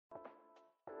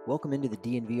Welcome into the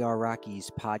DNVR Rockies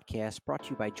podcast brought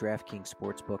to you by DraftKings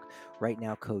Sportsbook. Right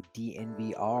now, code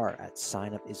DNVR at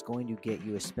signup is going to get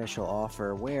you a special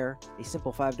offer where a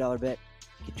simple $5 bet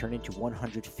can turn into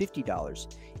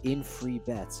 $150 in free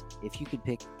bets if you can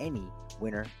pick any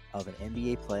winner of an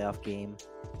NBA playoff game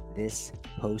this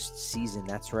postseason.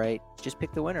 That's right. Just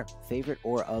pick the winner, favorite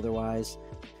or otherwise.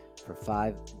 For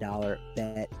 $5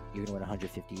 bet, you're going to win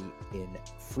 150 in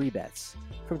free bets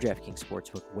from DraftKings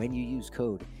Sportsbook when you use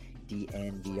code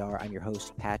DNVR. I'm your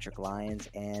host, Patrick Lyons,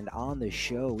 and on the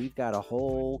show, we've got a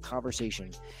whole conversation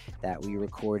that we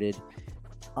recorded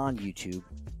on YouTube,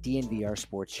 DNVR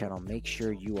Sports Channel. Make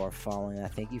sure you are following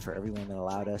that. Thank you for everyone that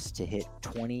allowed us to hit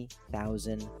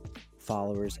 20,000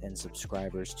 followers and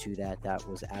subscribers to that. That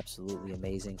was absolutely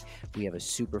amazing. We have a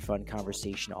super fun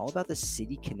conversation all about the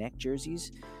City Connect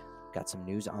jerseys. Got some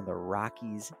news on the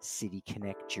Rockies City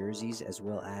Connect jerseys, as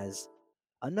well as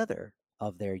another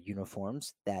of their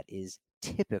uniforms that is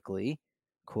typically,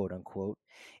 quote unquote,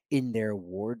 in their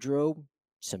wardrobe.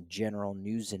 Some general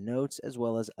news and notes, as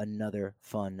well as another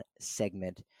fun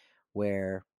segment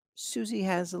where Susie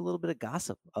has a little bit of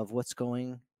gossip of what's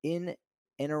going in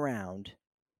and around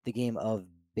the game of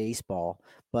baseball.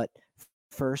 But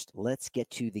first, let's get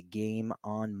to the game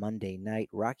on Monday night.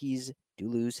 Rockies do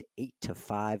lose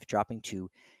 8-5, dropping to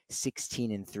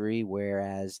 16-3,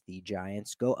 whereas the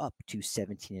Giants go up to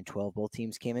 17-12. Both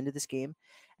teams came into this game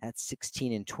at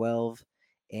 16-12,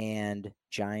 and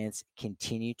Giants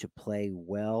continue to play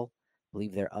well. I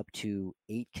believe they're up to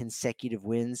 8 consecutive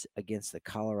wins against the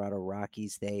Colorado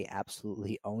Rockies. They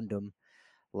absolutely owned them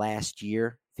last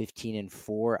year.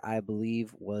 15-4, I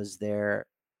believe, was their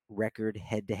record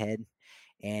head to head,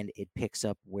 and it picks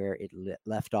up where it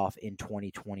left off in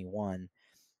 2021.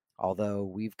 Although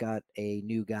we've got a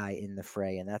new guy in the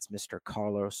fray, and that's Mr.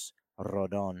 Carlos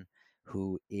Rodon,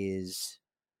 who is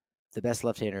the best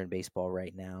left-hander in baseball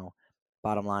right now.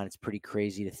 Bottom line, it's pretty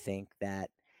crazy to think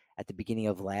that at the beginning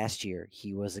of last year,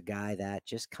 he was a guy that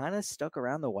just kind of stuck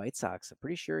around the White Sox. I'm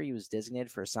pretty sure he was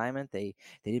designated for assignment. They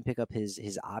didn't pick up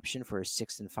his option for his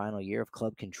sixth and final year of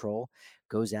club control.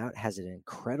 Goes out, has an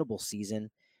incredible season,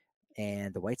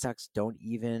 and the White Sox don't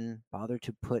even bother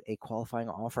to put a qualifying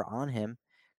offer on him.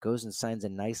 Goes and signs a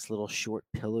nice little short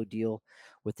pillow deal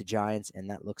with the Giants, and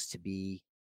that looks to be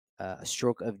a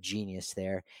stroke of genius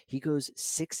there. He goes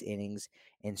 6 innings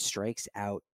and strikes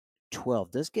out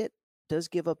 12. Does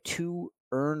give up 2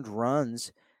 earned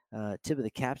runs. Tip of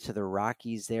the cap to the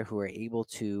Rockies there, who are able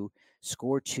to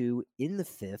score 2 in the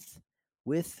fifth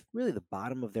with really the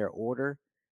bottom of their order.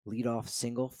 Leadoff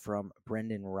single from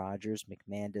Brendan Rodgers.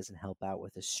 McMahon doesn't help out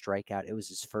with a strikeout. It was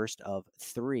his first of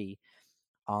 3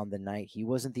 on the night. He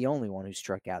wasn't the only one who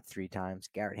struck out 3 times.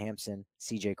 Garrett Hampson,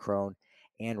 CJ Cron,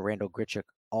 and Randall Grichuk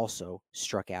also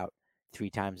struck out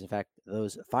 3 times. In fact,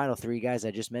 those final 3 guys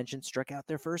I just mentioned struck out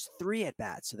their first 3 at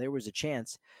bats. So there was a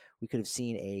chance we could have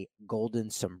seen a golden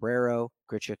sombrero.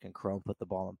 Grichuk and Cron put the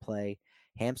ball in play.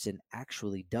 Hampson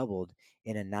actually doubled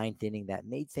in a 9th inning that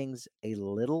made things a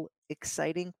little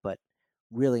exciting, but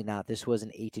really not. This was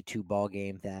an 8-2 ball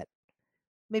game that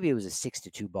maybe it was a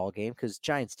 6-2 ball game because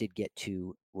Giants did get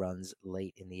 2 runs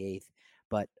late in the 8th,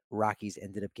 but Rockies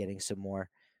ended up getting some more.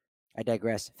 I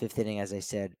digress. 5th inning, as I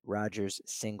said, Rodgers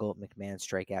single, McMahon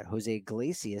strikeout, Jose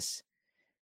Iglesias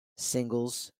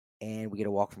singles, and we get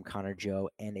a walk from Connor Joe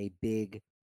and a big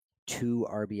 2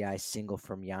 RBI single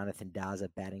from Jonathan Daza,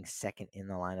 batting second in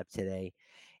the lineup today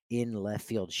in left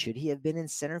field. Should he have been in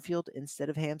center field instead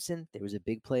of Hampson? There was a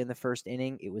big play in the first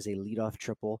inning. It was a leadoff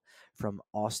triple from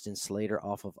Austin Slater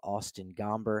off of Austin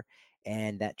Gomber,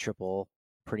 and that triple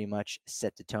pretty much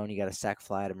set the tone. You got a sac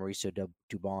fly to Mauricio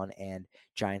Dubon, and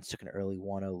Giants took an early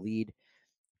 1-0 lead.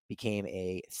 Became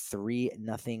a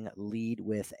 3-0 lead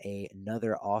with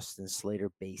another Austin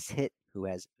Slater base hit, who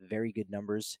has very good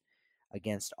numbers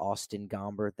against Austin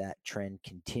Gomber. That trend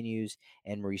continues,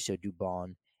 and Mauricio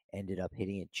Dubon ended up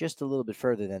hitting it just a little bit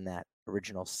further than that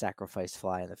original sacrifice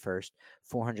fly in the first.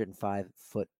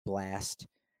 405-foot blast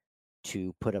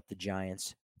to put up the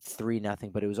Giants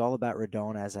 3-0. But it was all about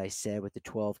Rodon, as I said, with the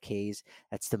 12 Ks.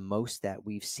 That's the most that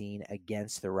we've seen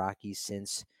against the Rockies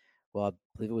since, well, I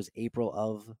believe it was April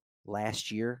of last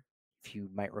year. If you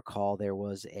might recall, there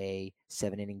was a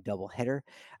 7-inning doubleheader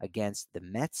against the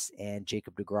Mets, and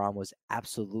Jacob deGrom was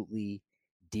absolutely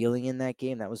dealing in that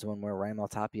game. That was the one where Ryan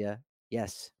Maltapia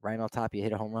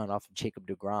hit a home run off of Jacob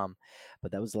deGrom,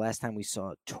 but that was the last time we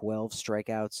saw 12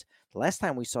 strikeouts. The last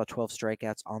time we saw 12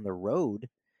 strikeouts on the road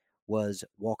was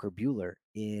Walker Buehler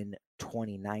in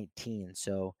 2019.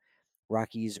 So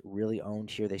Rockies really owned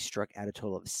here. They struck out a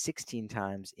total of 16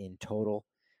 times in total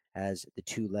as the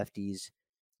 2 lefties,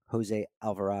 Jose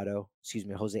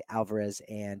Alvarez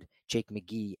and Jake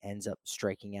McGee ends up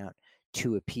striking out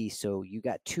two apiece. So you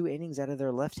got 2 innings out of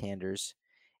their left-handers,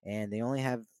 and they only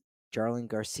have Jarlin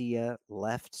Garcia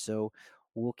left. So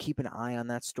we'll keep an eye on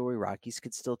that story. Rockies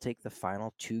could still take the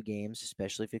final 2 games,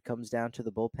 especially if it comes down to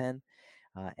the bullpen.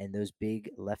 And those big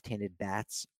left-handed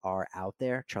bats are out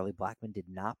there. Charlie Blackmon did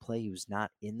not play; he was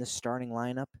not in the starting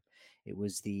lineup. It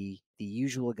was the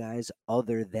usual guys.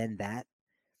 Other than that,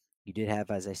 you did have,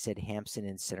 as I said, Hampson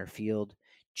in center field.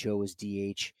 Joe was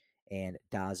DH, and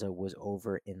Daza was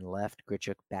over in left.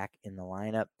 Grichuk back in the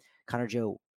lineup. Connor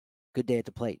Joe, good day at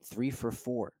the plate, 3 for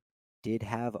 4. Did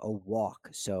have a walk,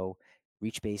 so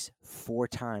reach base 4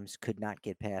 times, could not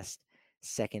get past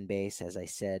second base. As I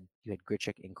said, you had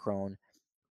Grichuk and Crone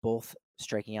both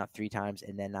striking out 3 times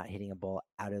and then not hitting a ball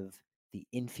out of the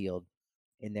infield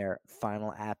in their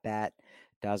final at bat.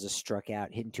 Daza struck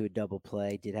out, hit into a double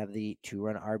play, did have the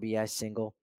 2-run RBI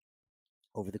single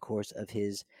over the course of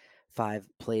his 5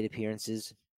 plate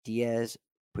appearances. Diaz,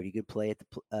 pretty good play at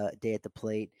the day at the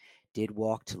plate, did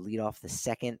walk to lead off the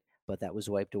second, but that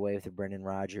was wiped away with a Brendan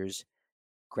Rodgers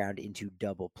ground into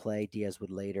double play. Diaz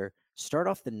would later start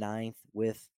off the ninth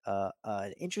with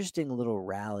an interesting little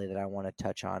rally that I want to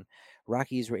touch on.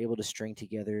 Rockies were able to string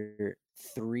together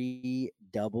 3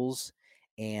 doubles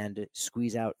and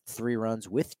squeeze out 3 runs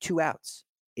with 2 outs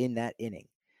in that inning.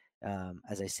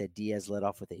 As I said, Diaz led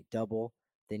off with a double.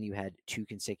 Then you had 2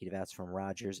 consecutive outs from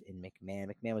Rodgers and McMahon.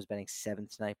 McMahon was batting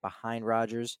 7th tonight behind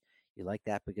Rodgers. You like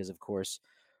that because, of course,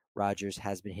 Rodgers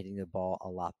has been hitting the ball a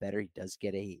lot better. He does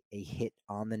get a hit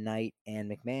on the night. And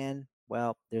McMahon,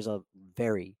 well, there's a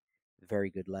very, very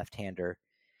good left-hander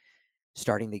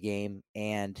starting the game.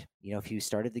 And,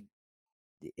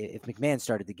 if McMahon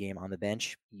started the game on the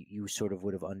bench, you sort of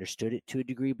would have understood it to a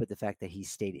degree. But the fact that he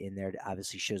stayed in there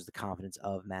obviously shows the confidence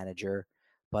of manager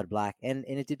Bud Black. And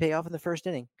it did pay off in the first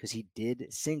inning because he did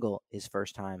single his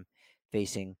first time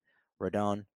facing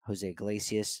Rodon. Jose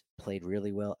Iglesias played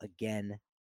really well again.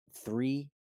 3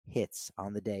 hits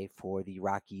on the day for the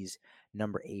Rockies'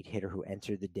 number 8 hitter who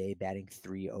entered the day batting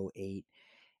 .308.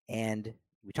 And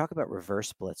we talk about reverse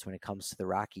splits when it comes to the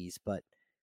Rockies, but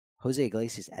Jose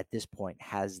Iglesias at this point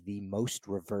has the most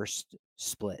reversed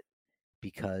split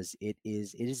because it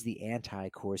is the anti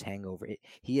Coors hangover.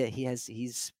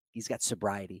 He's got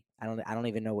sobriety. I don't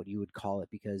even know what you would call it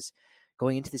because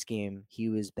going into this game he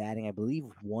was batting I believe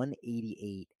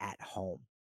 188 at home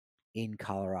in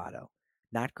Colorado.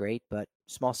 Not great, but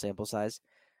small sample size.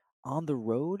 On the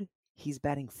road, he's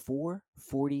batting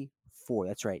 .444.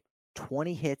 That's right.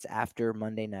 20 hits after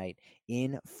Monday night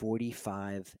in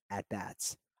 45 at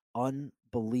bats.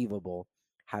 Unbelievable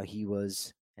how he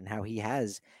was and how he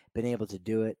has been able to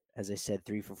do it. As I said,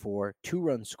 3 for 4, 2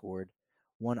 runs scored,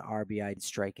 1 RBI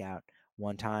strikeout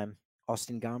 1 time.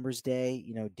 Austin Gomber's day,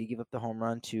 did give up the home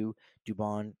run to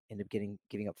Dubon, ended up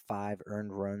giving up 5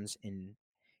 earned runs in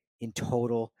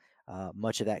total.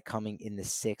 Much of that coming in the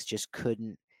 6th, just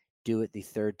couldn't do it the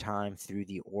 3rd time through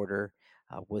the order.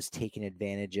 Was taken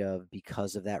advantage of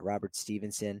because of that. Robert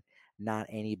Stevenson, not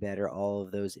any better. All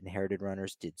of those inherited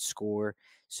runners did score,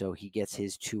 so he gets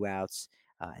his 2 outs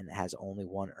and has only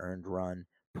 1 earned run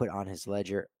put on his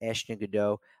ledger. Ashton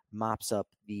Godot mops up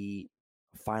the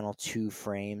final 2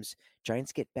 frames.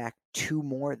 Giants get back 2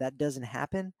 more. That doesn't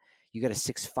happen. You got a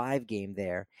 6-5 game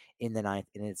there in the 9th,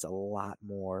 and it's a lot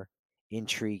more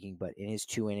intriguing. But in his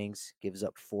 2 innings, gives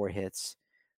up 4 hits,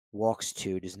 walks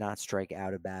 2, does not strike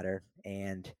out a batter,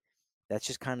 and that's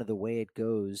just kind of the way it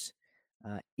goes.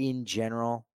 In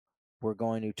general, we're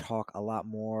going to talk a lot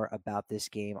more about this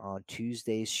game on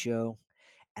Tuesday's show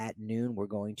at noon. We're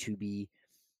going to be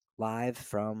live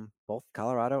from both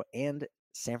Colorado and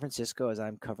San Francisco as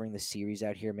I'm covering the series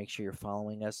out here. Make sure you're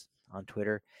following us on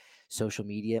Twitter, social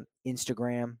media,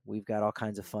 Instagram. We've got all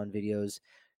kinds of fun videos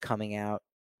coming out.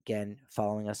 Again,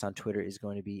 following us on Twitter is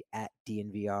going to be at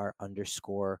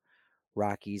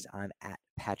DNVR_Rockies. I'm at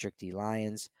Patrick D.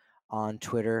 Lyons on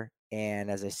Twitter.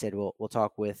 And as I said, we'll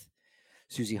talk with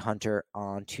Susie Hunter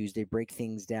on Tuesday, break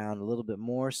things down a little bit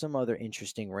more, some other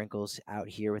interesting wrinkles out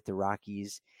here with the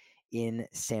Rockies in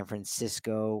San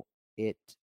Francisco. It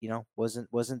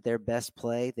wasn't their best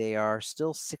play. They are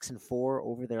still 6-4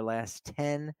 over their last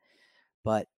 10,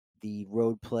 but the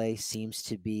road play seems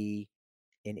to be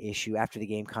an issue. After the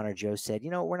game, Connor Joe said,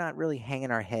 we're not really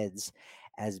hanging our heads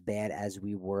as bad as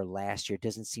we were last year. It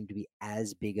doesn't seem to be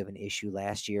as big of an issue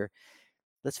last year.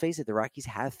 Let's face it, the Rockies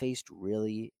have faced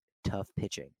really tough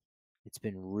pitching. It's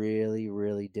been really,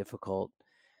 really difficult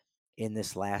in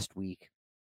this last week.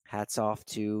 Hats off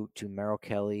to Merrill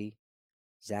Kelly,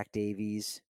 Zach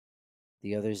Davies,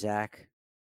 the other Zach,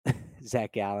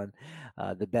 Zach Allen,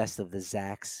 the best of the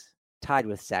Zachs, tied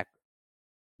with Zach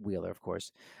Wheeler, of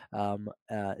course.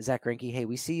 Zach Greinke, hey,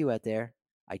 we see you out there.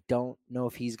 I don't know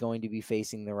if he's going to be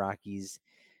facing the Rockies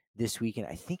this weekend.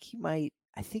 I think he might.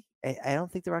 I don't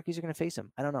think the Rockies are going to face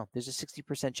him. I don't know. There's a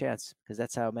 60% chance because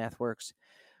that's how math works.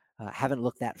 Haven't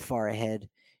looked that far ahead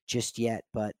just yet,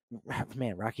 but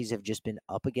man, Rockies have just been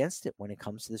up against it when it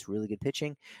comes to this really good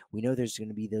pitching. We know there's going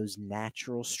to be those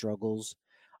natural struggles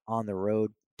on the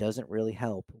road. Doesn't really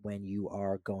help when you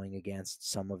are going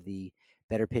against some of the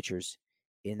better pitchers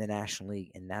in the National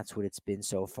League, and that's what it's been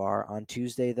so far. On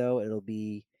Tuesday, though, I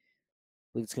believe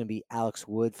it's going to be Alex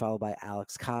Wood followed by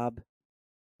Alex Cobb.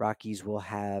 Rockies will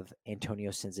have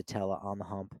Antonio Senzatella on the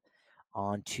hump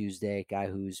on Tuesday, guy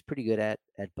who's pretty good at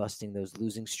busting those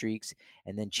losing streaks,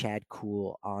 and then Chad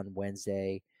Kuhl on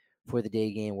Wednesday for the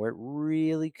day game, where it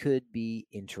really could be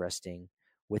interesting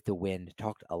with the wind.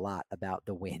 Talked a lot about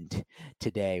the wind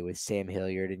today with Sam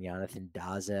Hilliard and Jonathan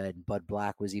Daza, and Bud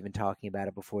Black was even talking about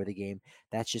it before the game.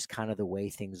 That's just kind of the way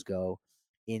things go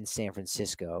in San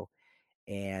Francisco,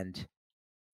 and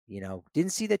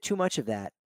didn't see that too much of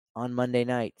that on Monday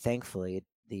night. Thankfully,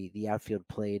 the outfield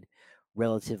played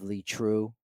relatively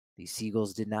true. The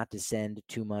Seagulls did not descend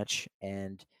too much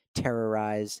and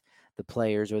terrorize the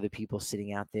players or the people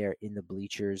sitting out there in the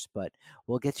bleachers. But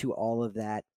we'll get to all of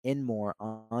that and more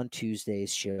on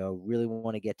Tuesday's show. Really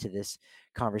want to get to this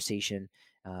conversation,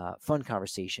 fun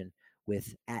conversation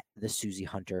with at the Susie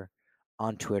Hunter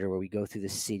on Twitter, where we go through the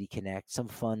City Connect, some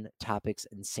fun topics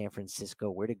in San Francisco,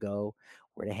 where to go,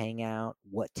 where to hang out,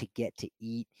 what to get to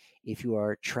eat if you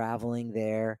are traveling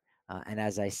there. And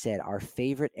as I said, our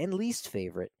favorite and least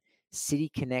favorite City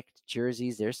Connect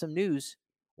jerseys. There's some news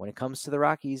when it comes to the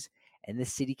Rockies and the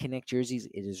City Connect jerseys.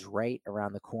 It is right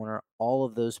around the corner. All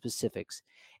of those specifics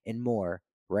and more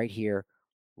right here,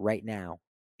 right now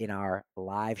in our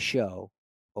live show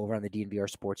over on the DNVR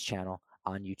Sports channel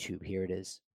on YouTube. Here it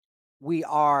is. We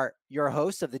are your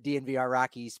hosts of the DNVR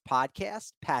Rockies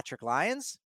podcast, Patrick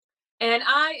Lyons. And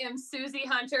I am Susie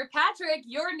Hunter. Patrick,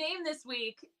 your name this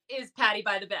week is Patty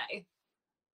by the Bay.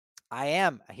 I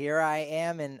am. Here I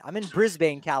am, and I'm in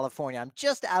Brisbane, California. I'm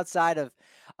just outside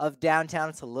of downtown.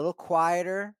 It's a little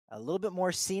quieter, a little bit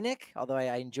more scenic, although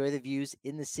I enjoy the views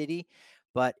in the city.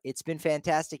 But it's been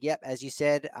fantastic. Yep, as you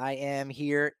said, I am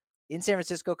here in San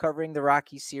Francisco covering the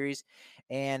Rockies series,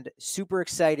 and super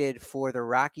excited for the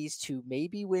Rockies to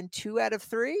maybe win 2 out of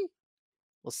 3.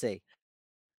 We'll see.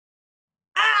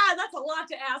 That's a lot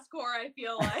to ask for, I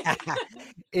feel like.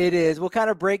 It is. We'll kind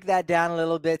of break that down a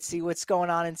little bit, see what's going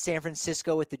on in San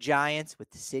Francisco with the Giants, with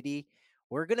the city.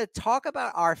 We're going to talk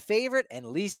about our favorite and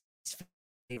least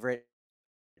favorite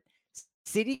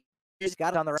city.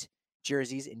 Got it on the right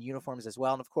jerseys and uniforms as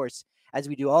well. And of course, as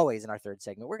we do always in our third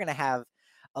segment, we're going to have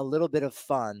a little bit of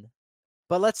fun.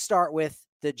 But let's start with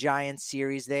the Giants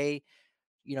series. They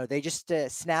just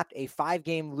snapped a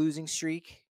 5-game losing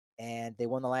streak, and they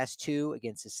won the last 2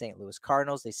 against the St. Louis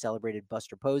Cardinals. They celebrated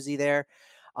Buster Posey there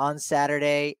on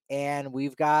Saturday, and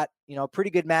we've got, a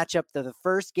pretty good matchup. The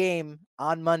first game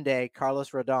on Monday,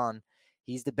 Carlos Rodon,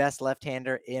 he's the best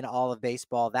left-hander in all of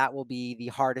baseball. That will be the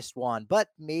hardest one, but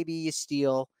maybe you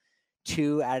steal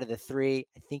 2 out of the 3.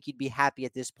 I think you'd be happy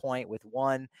at this point with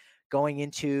 1 going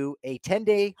into a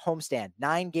 10-day homestand,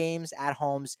 9 games at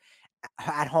home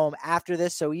after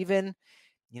this. So even,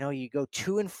 you go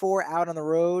 2-4 out on the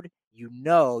road, you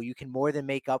can more than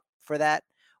make up for that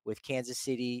with Kansas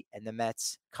City and the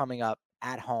Mets coming up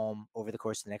at home over the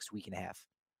course of the next week and a half.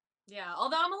 Yeah,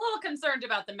 although I'm a little concerned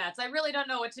about the Mets. I really don't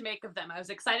know what to make of them. I was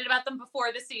excited about them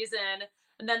before the season,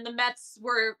 and then the Mets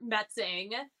were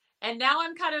Metsing, and now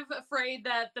I'm kind of afraid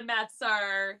that the Mets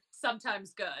are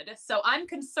sometimes good. So I'm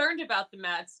concerned about the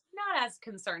Mets, not as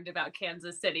concerned about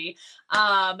Kansas City.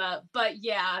 But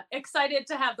yeah, excited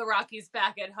to have the Rockies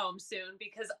back at home soon,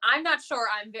 because I'm not sure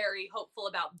I'm very hopeful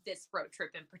about this road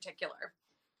trip in particular.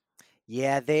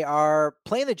 Yeah, they are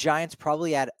playing the Giants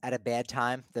probably at a bad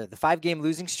time. The 5-game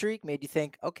losing streak made you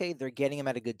think, okay, they're getting them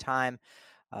at a good time.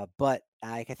 But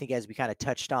I think as we kind of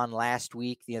touched on last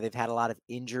week, they've had a lot of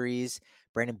injuries.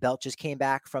 Brandon Belt just came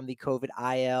back from the COVID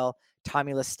IL.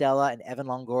 Tommy La Stella and Evan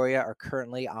Longoria are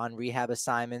currently on rehab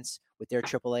assignments with their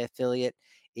AAA affiliate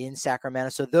in Sacramento.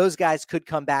 So those guys could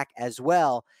come back as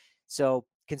well. So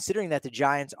considering that the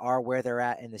Giants are where they're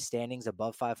at in the standings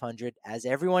above 500, as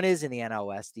everyone is in the NL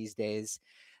West these days,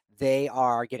 they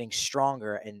are getting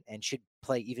stronger and should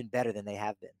play even better than they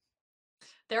have been.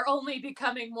 They're only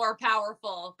becoming more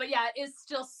powerful. But yeah, it is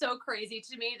still so crazy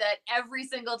to me that every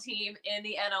single team in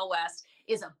the NL West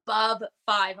is above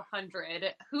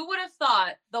 500. Who would have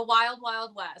thought the wild,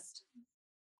 wild West?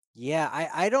 Yeah,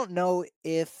 I don't know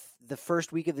if the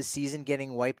first week of the season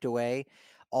getting wiped away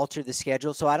altered the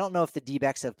schedule. So I don't know if the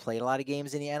D-backs have played a lot of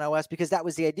games in the NOS, because that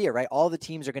was the idea, right? All the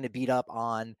teams are going to beat up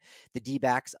on the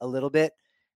D-backs a little bit.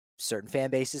 Certain fan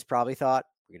bases probably thought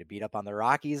we're going to beat up on the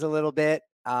Rockies a little bit.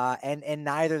 And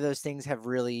neither of those things have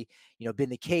really, been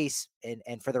the case.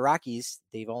 And for the Rockies,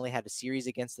 they've only had a series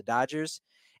against the Dodgers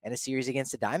and a series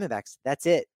against the Diamondbacks. That's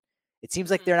it. It seems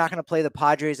like they're not Mhm. going to play the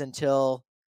Padres until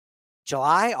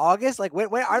July, August. Like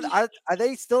when are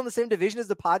they still in the same division as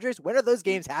the Padres? When are those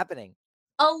games happening?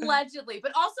 Allegedly,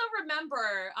 but also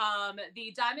remember,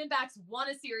 the Diamondbacks won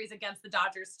a series against the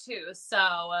Dodgers too.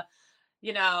 So,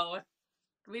 you know,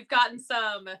 we've gotten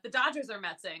some. The Dodgers are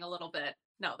messing a little bit.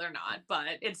 No, they're not.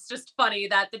 But it's just funny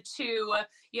that the two,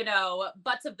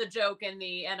 butts of the joke in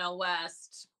the NL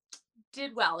West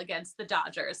did well against the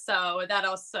Dodgers. So that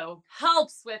also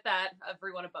helps with that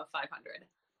everyone above 500.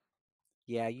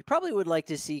 Yeah, you probably would like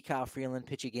to see Kyle Freeland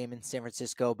pitch a game in San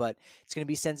Francisco, but it's going to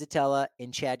be Senzatella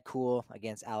and Chad Kuhl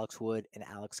against Alex Wood and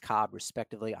Alex Cobb,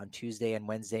 respectively, on Tuesday and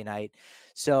Wednesday night.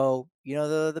 So,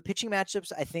 the pitching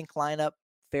matchups, I think, line up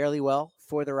fairly well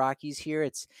for the Rockies here.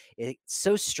 It's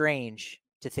so strange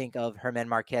to think of Germán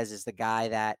Marquez as the guy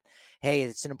that, hey,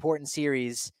 it's an important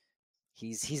series.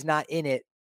 He's not in it.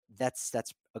 That's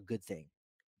a good thing.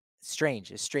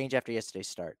 Strange. It's strange after yesterday's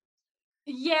start.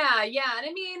 Yeah, yeah. And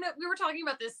I mean, we were talking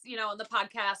about this, on the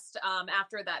podcast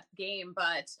after that game,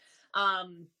 but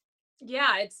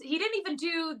yeah, it's he didn't even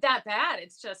do that bad.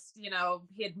 It's just, he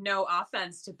had no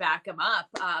offense to back him up.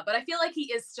 But I feel like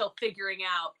he is still figuring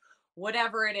out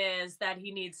whatever it is that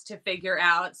he needs to figure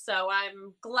out. So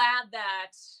I'm glad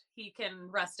that he can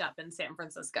rest up in San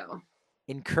Francisco.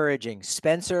 Encouraging.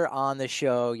 Spencer on the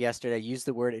show yesterday used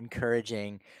the word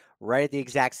encouraging right at the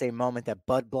exact same moment that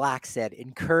Bud Black said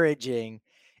encouraging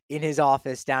in his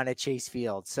office down at Chase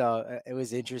Field. So it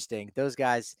was interesting. Those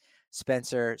guys,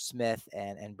 Spencer Smith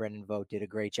and Brendan Vogt, did a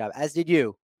great job, as did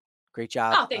you. Great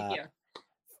job Oh, thank you.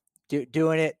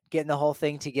 doing it, getting the whole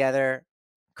thing together,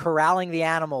 corralling the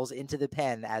animals into the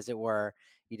pen, as it were.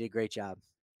 You did a great job.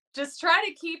 Just try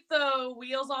to keep the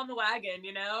wheels on the wagon,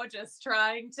 just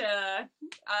trying to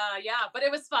yeah, but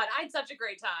it was fun. I had such a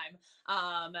great time.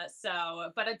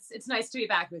 But it's nice to be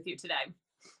back with you today.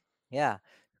 Yeah. A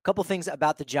couple things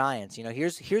about the Giants.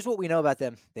 Here's what we know about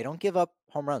them. They don't give up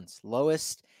home runs.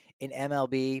 Lowest in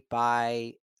MLB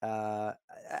by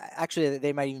actually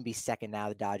they might even be second now.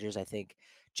 The Dodgers, I think,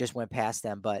 just went past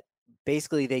them, but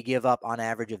basically they give up on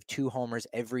average of 2 homers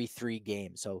every 3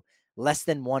 games. So less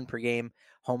than 1 per game.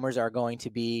 Homers are going to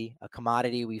be a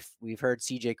commodity. We've heard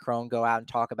CJ Cron go out and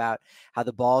talk about how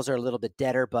the balls are a little bit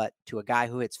deader, but to a guy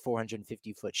who hits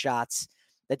 450-foot shots,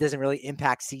 that doesn't really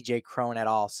impact CJ Cron at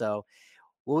all. So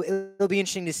it'll be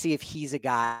interesting to see if he's a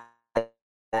guy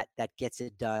that gets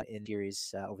it done in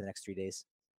series over the next 3 days.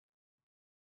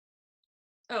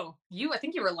 Oh, I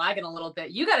think you were lagging a little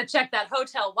bit. You got to check that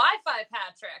hotel Wi-Fi,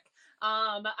 Patrick.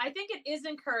 I think it is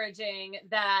encouraging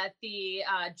that the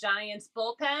Giants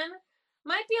bullpen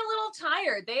might be a little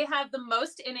tired. They have the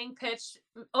most innings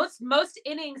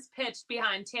pitched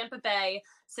behind Tampa Bay,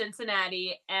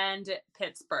 Cincinnati, and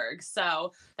Pittsburgh.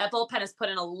 So that bullpen has put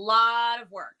in a lot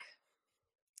of work.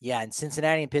 Yeah, and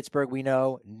Cincinnati and Pittsburgh, we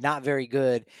know, not very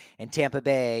good. And Tampa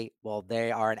Bay, well,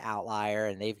 they are an outlier,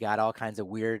 and they've got all kinds of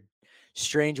weird,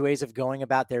 strange ways of going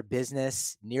about their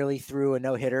business. Nearly threw a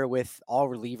no-hitter with all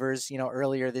relievers,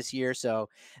 earlier this year. So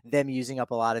them using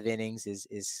up a lot of innings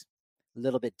is a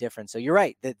little bit different. So you're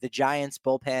right. The Giants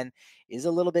bullpen is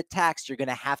a little bit taxed. You're going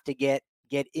to have to get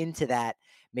into that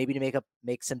maybe to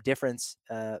make some difference.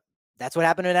 That's what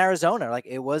happened in Arizona. Like,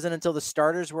 it wasn't until the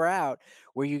starters were out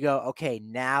where you go, okay,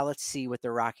 now let's see what the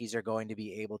Rockies are going to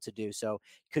be able to do. So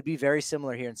could be very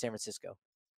similar here in San Francisco.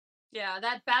 Yeah,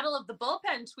 that battle of the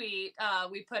bullpen tweet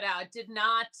we put out did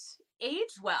not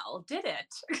age well, did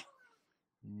it?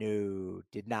 No,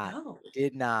 did not. No.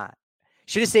 Did not.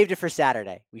 Should have saved it for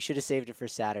Saturday. We should have saved it for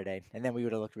Saturday, and then we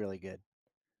would have looked really good.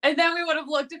 And then we would have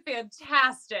looked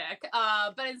fantastic.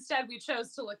 But instead, we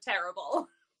chose to look terrible.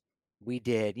 We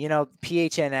did.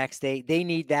 PHNX, they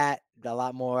need that a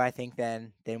lot more, I think,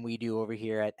 than we do over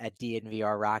here at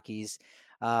DNVR Rockies.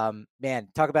 Man,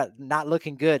 talk about not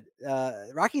looking good.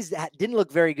 Rockies didn't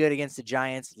look very good against the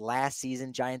Giants last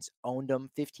season. Giants owned them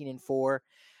 15-4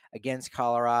 against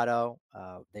Colorado.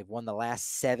 They've won the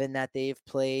last 7 that they've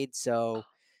played. So,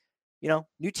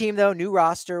 new team though, new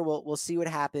roster. We'll see what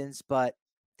happens, but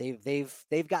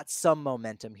they've got some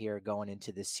momentum here going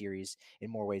into this series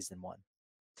in more ways than one.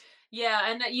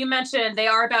 Yeah, and you mentioned they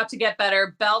are about to get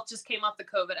better. Belt just came off the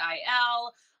COVID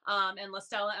IL, and La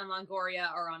Stella and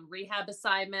Longoria are on rehab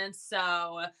assignments.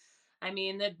 So I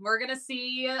mean, that we're going to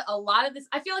see a lot of this.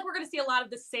 I feel like we're going to see a lot of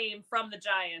the same from the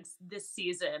Giants this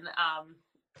season,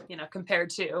 compared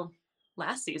to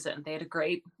last season. They had a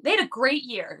great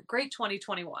year, great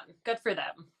 2021. Good for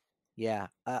them. Yeah.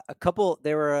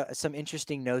 There were some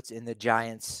interesting notes in the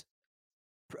Giants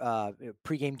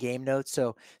pregame game notes.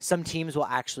 So some teams will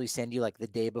actually send you like the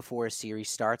day before a series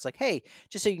starts, like, hey,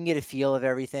 just so you can get a feel of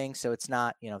everything. So it's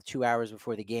not, 2 hours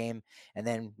before the game, and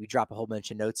then we drop a whole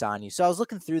bunch of notes on you. So I was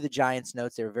looking through the Giants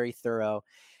notes. They were very thorough,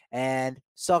 and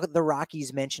saw the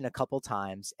Rockies mentioned a couple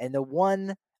times. And the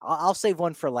one, I'll save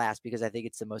one for last because I think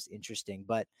it's the most interesting.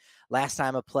 But last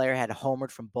time a player had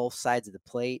homered from both sides of the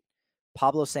plate,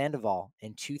 Pablo Sandoval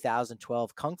in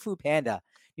 2012, Kung Fu Panda.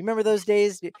 You remember those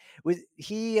days? Was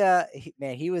he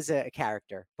was a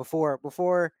character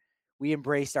before we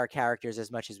embraced our characters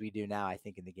as much as we do now, I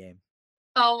think, in the game.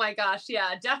 Oh my gosh,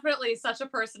 yeah, definitely such a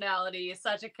personality,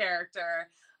 such a character.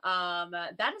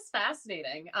 That is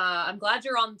fascinating. I'm glad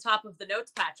you're on top of the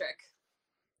notes, Patrick.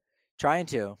 Trying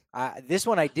to. This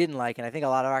one I didn't like, and I think a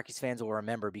lot of Rockies fans will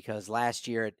remember because last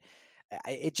year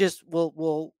it just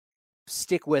will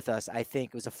stick with us. I think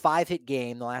it was a 5-hit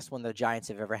game. The last one the Giants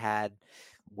have ever had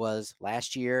was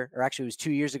last year, or actually it was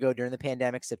 2 years ago during the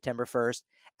pandemic, September 1st,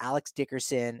 Alex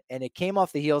Dickerson. And it came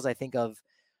off the heels, I think, of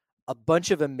a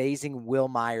bunch of amazing Will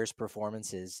Myers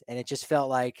performances. And it just felt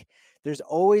like there's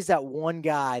always that one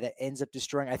guy that ends up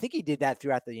destroying. I think he did that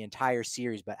throughout the entire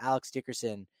series, but Alex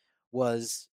Dickerson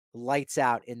was lights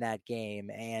out in that game.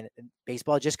 And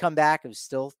baseball had just come back. It was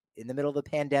still in the middle of the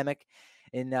pandemic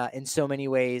in so many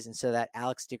ways. And so that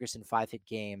Alex Dickerson 5-hit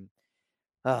game,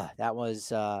 that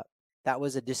was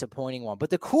a disappointing one. But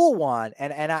the cool one,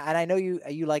 and I know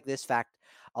you like this fact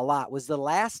a lot, was the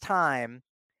last time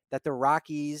that the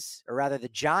Rockies, or rather the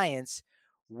Giants,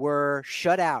 were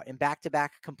shut out in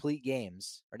back-to-back complete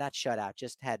games, or not shut out,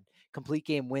 just had complete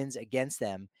game wins against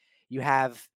them. You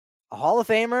have a Hall of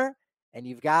Famer, and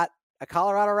you've got a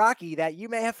Colorado Rocky that you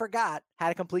may have forgot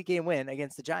had a complete game win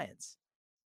against the Giants.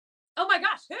 Oh my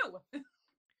gosh, who?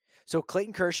 So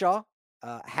Clayton Kershaw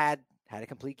had a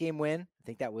complete game win. I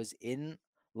think that was in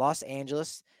Los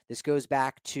Angeles. This goes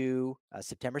back to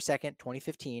September 2nd,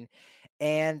 2015.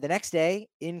 And the next day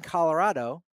in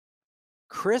Colorado,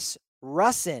 Chris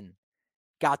Russin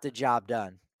got the job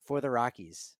done for the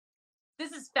Rockies.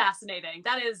 This is fascinating.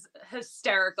 That is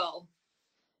hysterical.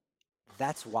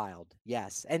 That's wild.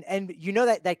 Yes. And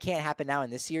that can't happen now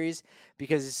in this series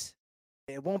because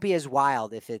it won't be as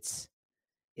wild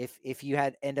if you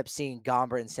had end up seeing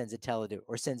Gomber and Senzatella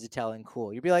or Senzatella and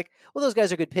Cool. You'd be like, well, those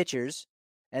guys are good pitchers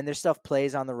and their stuff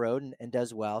plays on the road and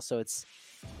does well. So it's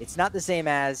not the same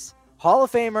as Hall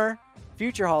of Famer,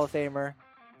 future Hall of Famer,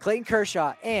 Clayton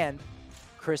Kershaw, and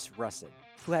Chris Russin,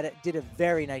 who did a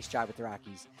very nice job with the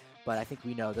Rockies. But I think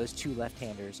we know those two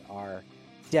left-handers are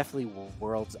definitely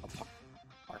worlds apart.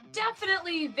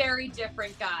 Definitely very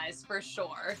different guys, for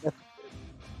sure.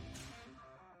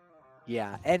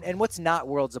 Yeah, and what's not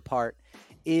worlds apart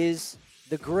is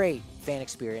the great fan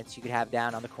experience you could have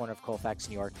down on the corner of Colfax,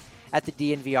 New York, at the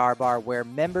DNVR bar, where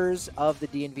members of the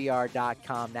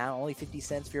DNVR.com, now only 50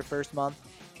 cents for your first month.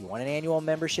 If you want an annual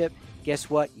membership, guess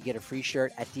what? You get a free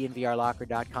shirt at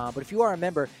DNVRlocker.com. But if you are a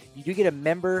member, you do get a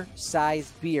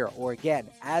member-sized beer, or again,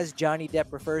 as Johnny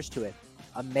Depp refers to it,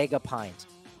 a mega pint.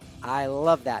 I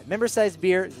love that. Member-sized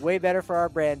beer is way better for our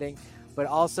branding, but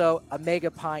also a mega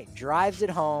pint drives it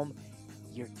home.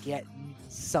 You're getting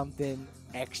something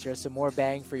extra, some more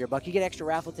bang for your buck. You get extra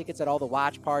raffle tickets at all the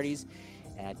watch parties.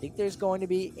 And I think there's going to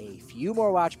be a few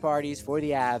more watch parties for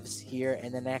the Avs here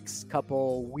in the next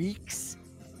couple weeks,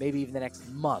 maybe even the next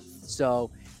month.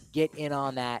 So get in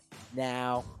on that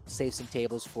now. Save some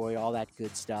tables for you, all that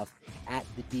good stuff at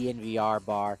the DNVR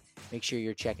bar. Make sure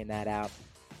you're checking that out.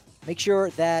 Make sure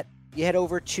that you head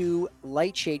over to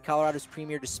Lightshade, Colorado's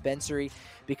premier dispensary,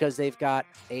 because they've got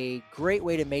a great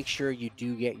way to make sure you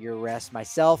do get your rest.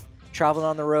 Myself, traveling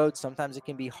on the road, sometimes it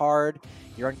can be hard.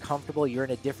 You're uncomfortable. You're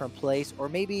in a different place. Or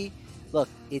maybe, look,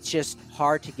 it's just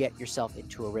hard to get yourself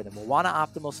into a rhythm. Wana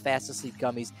Optimal's Fast Asleep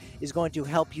Gummies is going to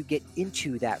help you get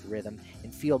into that rhythm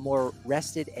and feel more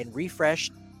rested and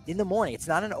refreshed in the morning. It's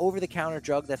not an over-the-counter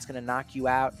drug that's going to knock you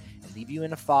out and leave you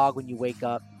in a fog when you wake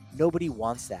up. Nobody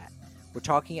wants that. We're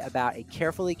talking about a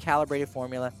carefully calibrated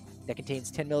formula that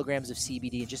contains 10 milligrams of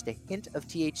CBD and just a hint of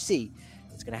THC.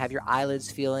 It's going to have your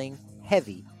eyelids feeling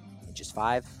heavy in just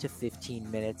 5 to 15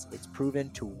 minutes. It's proven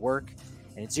to work.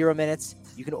 And in 0 minutes,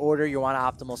 you can order your Wana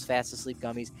Optimal's Fast Asleep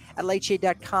Gummies at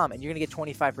lightshade.com, and you're going to get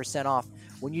 25% off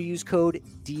when you use code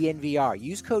DNVR.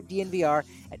 Use code DNVR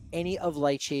at any of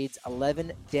Lightshade's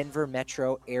 11 Denver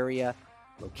metro area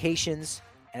locations.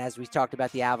 And as we talked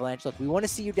about the Avalanche, look, we want to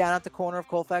see you down at the corner of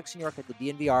Colfax, New York at the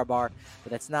DNVR bar,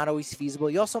 but that's not always feasible.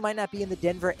 You also might not be in the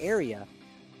Denver area,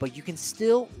 but you can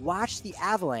still watch the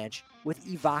Avalanche with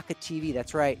Evoca TV.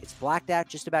 That's right. It's blacked out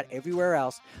just about everywhere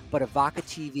else, but Evoca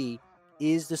TV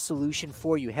is the solution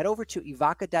for you. Head over to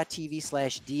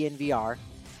evoca.tv/DNVR,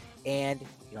 and you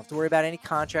don't have to worry about any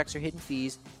contracts or hidden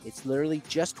fees. It's literally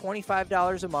just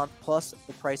 $25 a month plus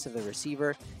the price of the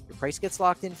receiver. Your price gets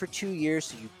locked in for 2 years,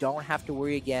 so you don't have to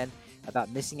worry again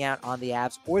about missing out on the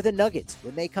Avs or the Nuggets.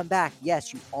 When they come back,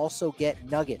 yes, you also get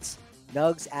Nuggets.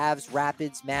 Nugs, Avs,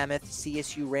 Rapids, Mammoth,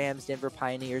 CSU, Rams, Denver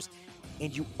Pioneers,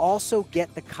 and you also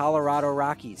get the Colorado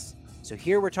Rockies. So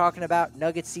here we're talking about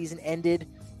Nuggets season ended.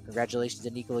 Congratulations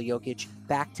to Nikola Jokic,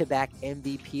 back-to-back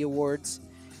MVP awards.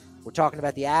 We're talking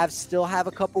about the Avs still have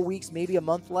a couple weeks, maybe a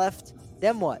month left.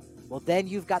 Then what? Well, then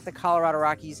you've got the Colorado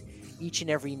Rockies each and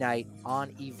every night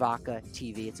on Evoca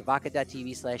TV. It's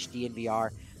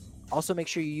evoca.tv/DNVR. Also, make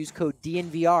sure you use code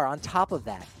DNVR on top of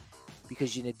that,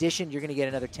 because in addition, you're going to get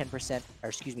another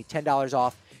 $10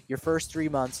 off your first 3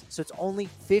 months. So it's only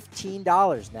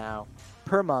 $15 now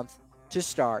per month to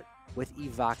start with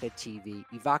Evoca TV.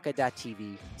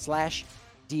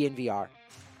 Evoca.tv/DNVR.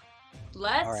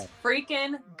 Let's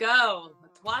freaking go.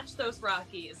 Let's watch those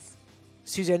Rockies.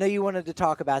 Susie, I know you wanted to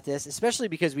talk about this, especially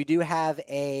because we do have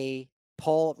a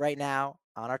poll right now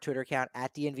on our Twitter account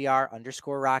at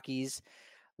DNVR_Rockies,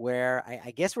 where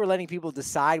I guess we're letting people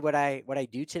decide what I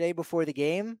do today before the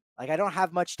game. Like, I don't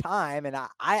have much time, and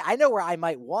I know where I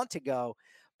might want to go,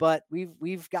 but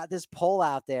we've got this poll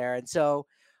out there, and so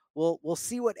we'll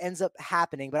see what ends up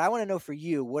happening. But I want to know for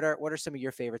you, what are some of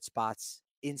your favorite spots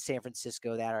in San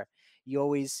Francisco that are you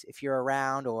always, if you're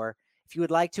around, or if you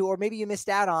would like to, or maybe you missed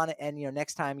out on it, and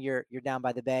next time you're down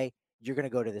by the bay, you're going to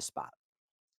go to this spot.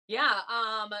 Yeah.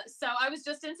 So I was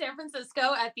just in San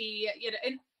Francisco at the,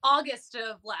 in August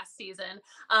of last season.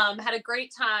 Had a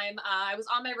great time. I was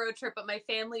on my road trip, but my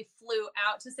family flew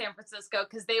out to San Francisco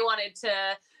because they wanted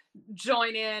to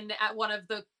join in at one of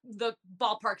the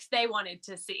ballparks they wanted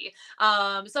to see.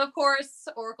 So of course,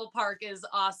 Oracle Park is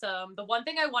awesome. The one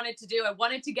thing I wanted to do, I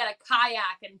wanted to get a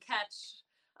kayak and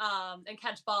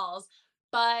catch balls.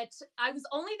 But I was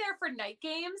only there for night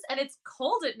games, and it's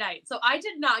cold at night. So I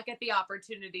did not get the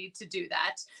opportunity to do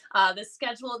that. The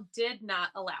schedule did not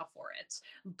allow for it.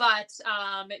 But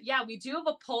yeah, we do have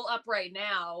a poll up right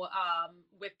now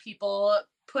with people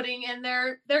putting in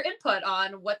their input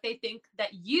on what they think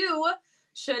that you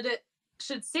should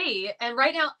see. And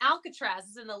right now, Alcatraz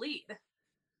is in the lead.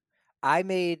 I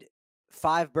made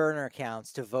 5 burner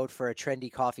accounts to vote for a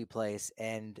trendy coffee place,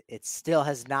 and it still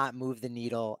has not moved the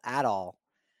needle at all.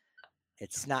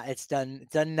 It's done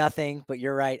nothing, but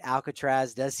you're right.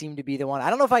 Alcatraz does seem to be the one. I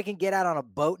don't know if I can get out on a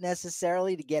boat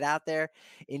necessarily to get out there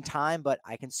in time, but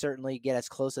I can certainly get as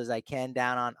close as I can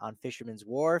down on Fisherman's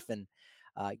Wharf and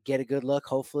get a good look.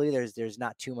 Hopefully there's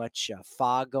not too much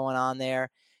fog going on there.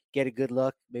 Get a good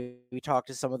look. Maybe talk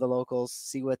to some of the locals,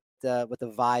 see what the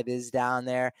vibe is down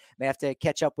there. May have to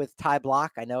catch up with Ty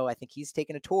Block. I think he's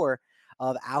taking a tour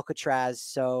of Alcatraz.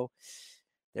 So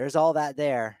there's all that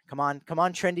there. Come on,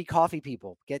 trendy coffee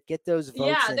people. Get those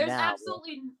votes in now.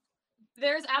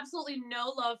 There's absolutely no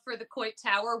love for the Coit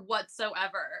Tower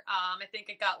whatsoever. I think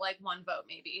it got like 1 vote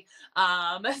maybe.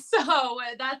 So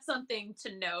that's something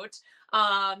to note.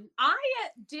 I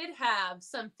did have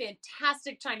some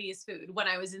fantastic Chinese food when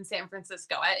I was in San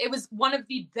Francisco. It was one of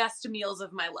the best meals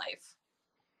of my life.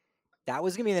 That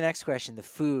was gonna be the next question. The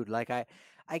food, like I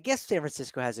guess San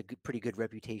Francisco has a pretty good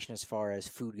reputation as far as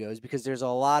food goes, because there's a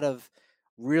lot of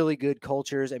really good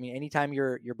cultures. I mean, anytime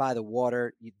you're by the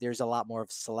water, there's a lot more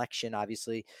of selection,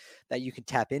 obviously, that you can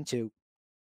tap into.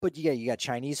 But you got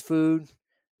Chinese food,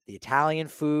 the Italian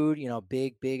food,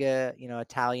 big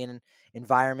Italian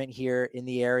environment here in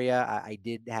the area. I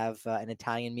did have an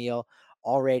Italian meal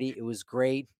already. It was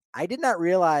great. I did not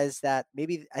realize that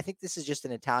I think this is just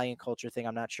an Italian culture thing.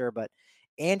 I'm not sure, but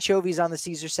anchovies on the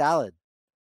Caesar salad.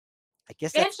 I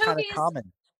guess that's kind of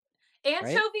common, right?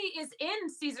 Anchovy is in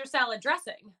Caesar salad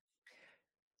dressing.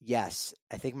 Yes,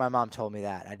 I think my mom told me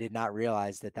that. I did not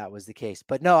realize that was the case.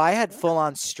 But no, I had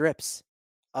full-on strips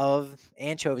of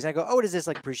anchovies. I go, oh, what is this,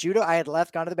 like prosciutto? I had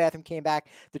left, gone to the bathroom, came back.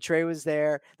 The tray was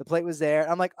there. The plate was there.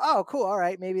 I'm like, oh, cool. All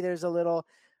right. Maybe there's a little,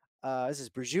 this is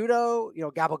prosciutto,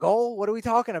 gabagool. What are we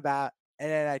talking about?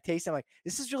 And then I taste it. I'm like,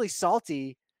 this is really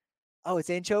salty. Oh, it's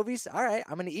anchovies? All right.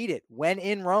 I'm going to eat it. When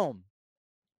in Rome.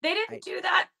 They didn't do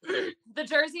that. The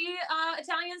Jersey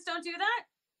Italians don't do that?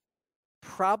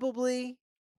 Probably,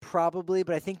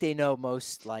 but I think they know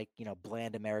most,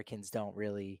 bland Americans don't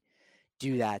really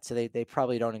do that. So they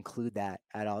probably don't include that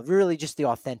at all. Really just the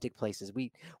authentic places.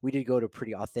 We did go to a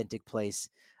pretty authentic place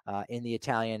in the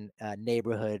Italian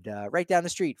neighborhood right down the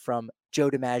street from Joe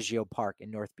DiMaggio Park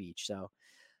in North Beach. So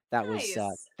Nice.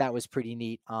 that was pretty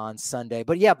neat on Sunday.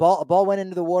 But yeah, ball went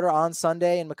into the water on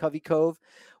Sunday in McCovey Cove.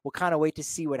 We'll kind of wait to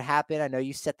see what happened. I know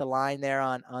you set the line there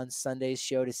on Sunday's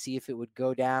show to see if it would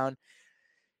go down.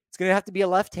 It's going to have to be a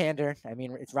left-hander. I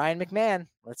mean, it's Ryan McMahon.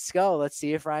 Let's go. Let's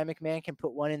see if Ryan McMahon can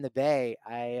put one in the bay.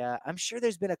 I'm sure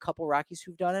there's been a couple Rockies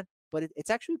who've done it, but it's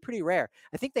actually pretty rare.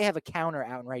 I think they have a counter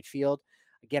out in right field.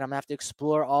 Again, I'm going to have to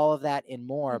explore all of that and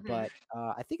more, Hmm. but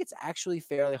I think it's actually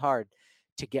fairly hard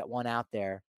to get one out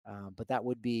there. But that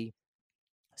would be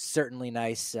certainly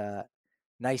nice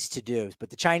to do. But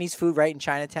the Chinese food right in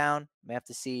Chinatown, I have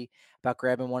to see about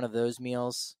grabbing one of those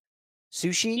meals.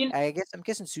 Sushi, You I'm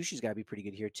guessing sushi's got to be pretty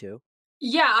good here too.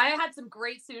 Yeah, I had some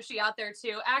great sushi out there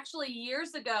too. Actually,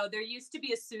 years ago, there used to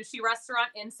be a sushi restaurant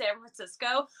in San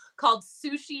Francisco called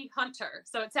Sushi Hunter.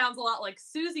 So it sounds a lot like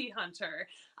Susie Hunter.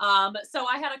 So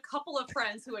I had a couple of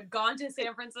friends who had gone to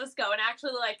San Francisco and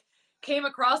actually like came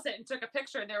across it and took a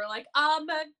picture, and they were like,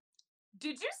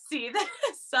 did you see this?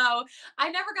 So I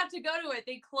never got to go to it.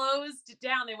 They closed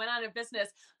down. They went out of business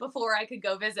before I could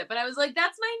go visit. But I was like,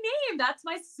 that's my name. That's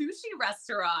my sushi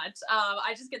restaurant.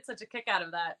 I just get such a kick out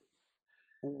of that.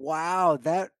 Wow,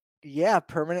 yeah,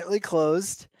 permanently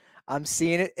closed. I'm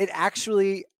seeing it. It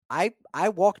actually, I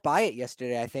walked by it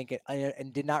yesterday, I think,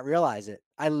 and did not realize it.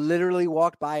 I literally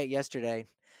walked by it yesterday,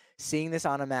 seeing this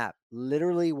on a map.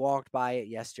 Literally walked by it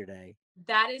yesterday.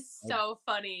 That is And so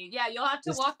funny. Yeah, you'll have to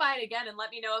this, walk by it again and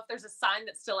let me know if there's a sign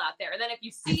that's still out there. And then if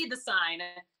you see the sign,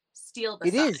 steal the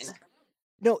it is. sign.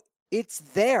 No, it's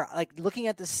there. Like looking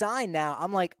at the sign now,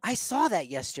 I'm like, I saw that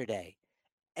yesterday,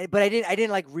 but I didn't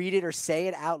like read it or say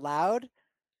it out loud.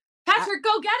 I, Patrick,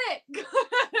 go get it.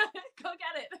 Go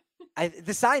get it.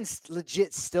 the sign's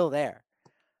legit still there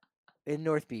in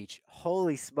North Beach.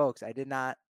 Holy smokes! I did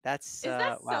not. That's Is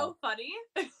that wow. so funny?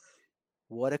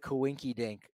 What a coinky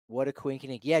dink. What a coinky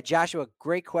dink. Yeah, Joshua,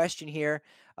 great question here.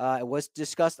 It was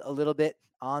discussed a little bit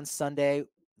on Sunday,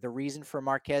 the reason for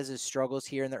Marquez's struggles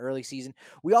here in the early season.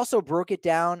 We also broke it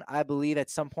down, I believe, at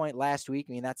some point last week.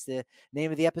 I mean, that's the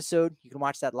name of the episode. You can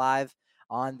watch that live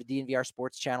on the DNVR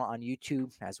Sports channel on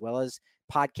YouTube, as well as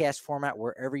podcast format,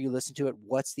 wherever you listen to it.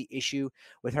 What's the issue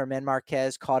with Germán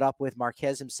Marquez? Caught up with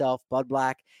Marquez himself, Bud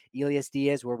Black, Elias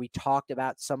Diaz, where we talked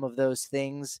about some of those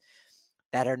things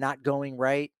that are not going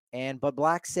right. And Bud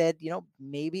Black said,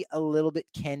 maybe a little bit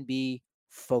can be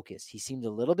focused. He seemed a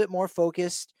little bit more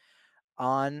focused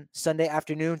on Sunday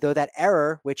afternoon, though that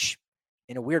error, which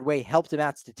in a weird way helped him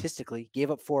out statistically,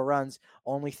 gave up 4 runs,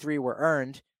 only 3 were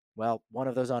earned. Well, one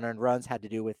of those unearned runs had to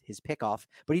do with his pickoff,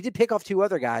 but he did pick off 2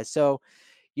 other guys. So,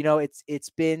 it's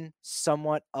been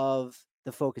somewhat of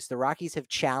the focus. The Rockies have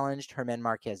challenged Germán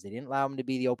Marquez. They didn't allow him to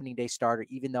be the opening day starter,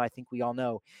 even though I think we all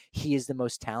know he is the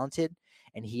most talented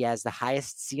and he has the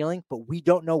highest ceiling, but we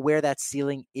don't know where that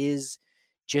ceiling is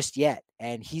just yet.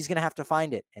 And he's going to have to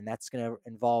find it. And that's going to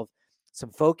involve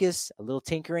some focus, a little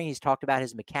tinkering. He's talked about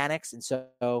his mechanics. And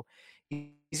so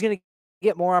he's going to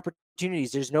get more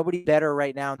opportunities. There's nobody better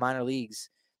right now in minor leagues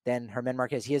than Germán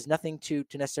Marquez. He has nothing to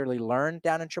necessarily learn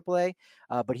down in AAA,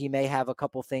 but he may have a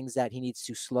couple things that he needs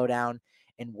to slow down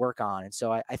and work on. And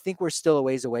so I think we're still a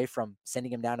ways away from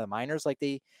sending him down to the minors like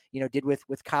they, did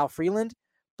with Kyle Freeland.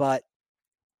 But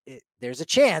there's a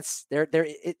chance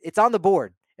it's on the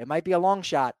board. It might be a long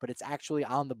shot, but it's actually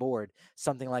on the board.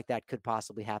 Something like that could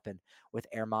possibly happen with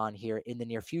Germán here in the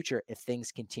near future if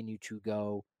things continue to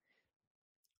go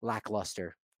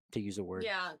lackluster, to use a word.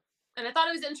 Yeah. And I thought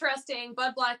it was interesting.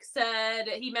 Bud Black said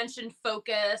he mentioned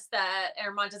focus, that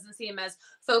Germán doesn't see him as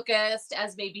focused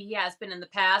as maybe he has been in the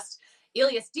past.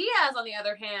 Elias Diaz, on the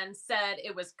other hand, said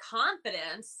it was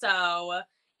confidence. So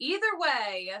either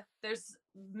way, there's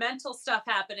mental stuff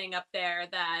happening up there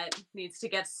that needs to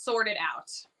get sorted out.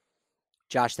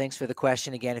 Josh, thanks for the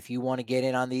question again. If you want to get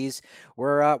in on these,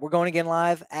 we're going again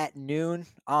live at noon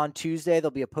on Tuesday.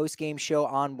 There'll be a post game show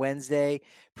on Wednesday,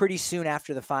 pretty soon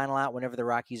after the final out. Whenever the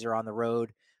Rockies are on the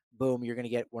road, boom, you're going to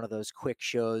get one of those quick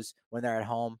shows when they're at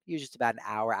home. Usually just about an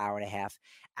hour, hour and a half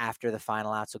after the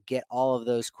final out. So get all of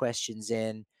those questions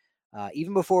in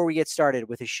even before we get started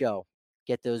with the show.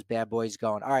 Get those bad boys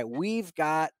going. All right, we've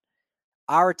got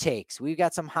our takes. We've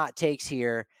got some hot takes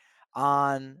here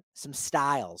on some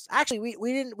styles. Actually,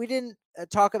 we didn't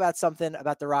talk about something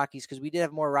about the Rockies because we did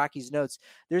have more Rockies notes.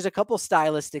 There's a couple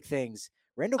stylistic things.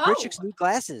 Randall Oh, Grichuk's new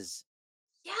glasses.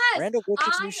 yes. Randall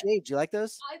Grichuk's new I shades. You like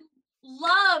those? I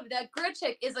love that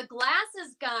Grichuk is a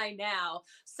glasses guy now.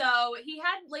 So he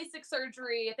had LASIK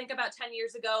surgery, I think about 10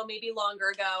 years ago, maybe longer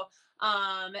ago.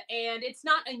 And it's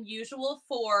not unusual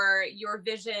for your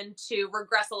vision to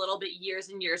regress a little bit years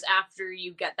and years after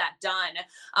you get that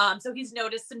done. So he's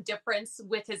noticed some difference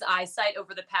with his eyesight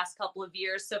over the past couple of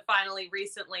years. So finally,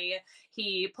 recently,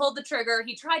 he pulled the trigger.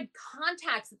 He tried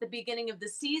contacts at the beginning of the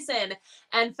season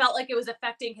and felt like it was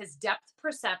affecting his depth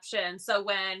perception. So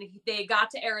when they got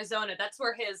to Arizona, that's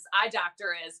where his eye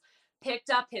doctor is, picked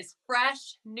up his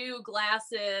fresh new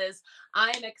glasses.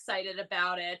 I am excited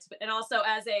about it. And also,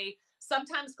 as a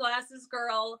sometimes glasses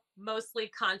girl, mostly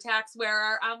contacts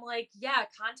wearer, I'm like, yeah,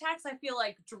 contacts I feel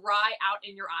like dry out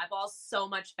in your eyeballs so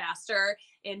much faster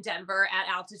in Denver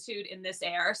at altitude in this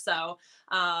air. So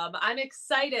I'm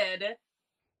excited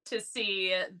to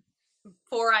see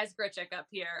Four Eyes Gritchick up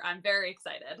here. I'm very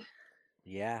excited.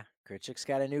 Yeah, Gritchick's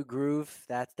got a new groove.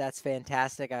 That's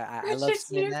fantastic. I love Gritchick's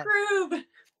seeing new that. groove.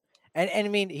 And I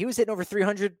mean, he was hitting over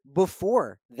 300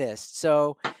 before this.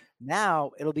 So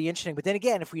now it'll be interesting. But then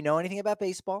again, if we know anything about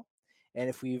baseball, and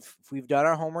if we've done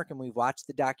our homework and we've watched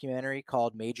the documentary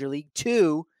called Major League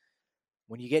 2,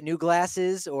 when you get new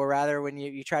glasses, or rather when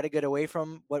you try to get away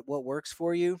from what works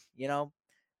for you,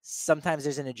 sometimes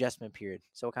there's an adjustment period.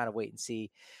 So we'll kind of wait and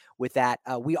see with that.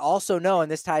 We also know,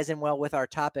 and this ties in well with our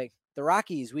topic, the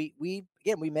Rockies. We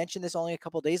mentioned this only a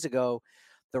couple days ago.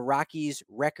 The Rockies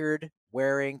record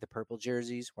wearing the purple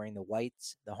jerseys, wearing the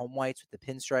whites, the home whites with the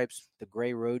pinstripes, the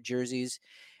gray road jerseys,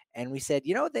 and we said,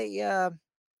 they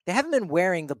haven't been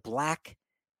wearing the black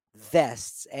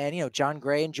vests. And, John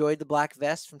Gray enjoyed the black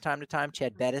vest from time to time.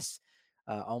 Chad Bettis,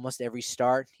 almost every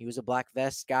start, he was a black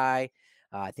vest guy.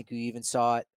 I think we even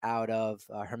saw it out of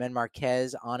Germán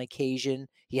Marquez on occasion.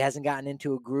 He hasn't gotten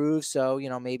into a groove, so,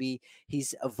 maybe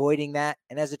he's avoiding that.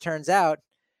 And as it turns out,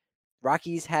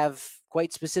 Rockies have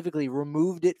quite specifically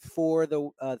removed it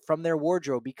from their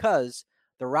wardrobe, because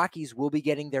the Rockies will be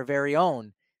getting their very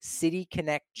own City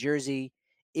Connect jersey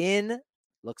in,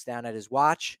 looks down at his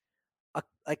watch,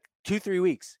 like 2-3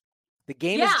 weeks. The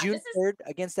game is Yeah, June this is 3rd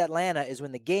against Atlanta is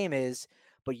when the game is,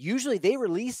 but usually they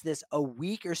release this a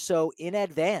week or so in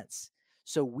advance.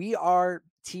 So we are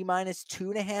T-minus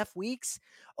 2.5 weeks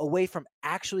away from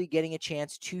actually getting a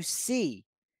chance to see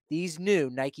these new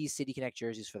Nike City Connect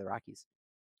jerseys for the Rockies.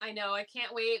 I know, I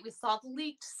can't wait. We saw the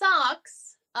leaked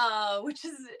socks, which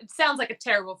is it sounds like a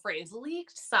terrible phrase.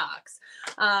 Leaked socks.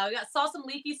 Saw some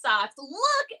leaky socks.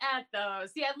 Look at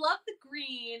those. See, I love the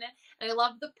green and I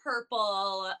love the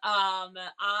purple.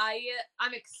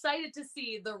 I'm excited to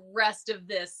see the rest of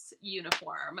this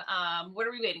uniform. What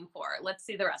are we waiting for? Let's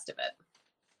see the rest of it.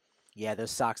 Yeah,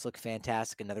 those socks look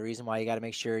fantastic. Another reason why you got to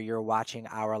make sure you're watching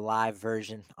our live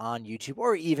version on YouTube,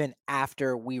 or even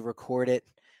after we record it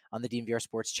on the DNVR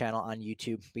Sports channel on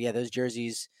YouTube. But yeah, those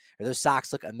jerseys or those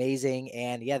socks look amazing.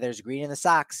 And yeah, there's green in the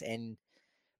socks. And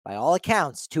by all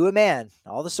accounts, to a man,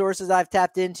 all the sources I've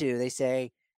tapped into, they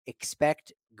say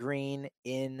expect green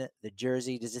in the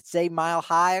jersey. Does it say Mile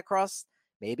High across?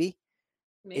 Maybe.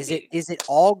 Maybe. Is it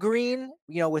all green,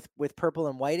 with purple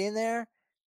and white in there?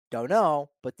 Don't know,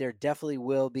 but there definitely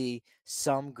will be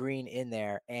some green in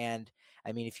there. And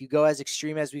I mean, if you go as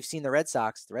extreme as we've seen the Red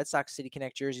Sox City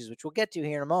Connect jerseys, which we'll get to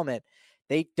here in a moment,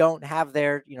 they don't have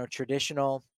their,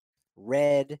 traditional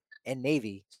red and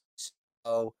navy.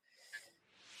 So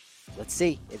let's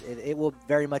see. It will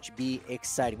very much be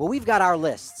exciting. Well, we've got our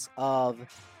lists of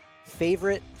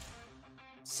favorite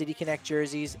City Connect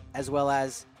jerseys as well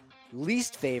as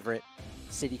least favorite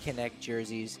City Connect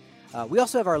jerseys. We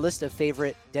also have our list of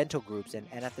favorite dental groups, and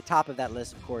at the top of that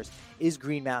list, of course, is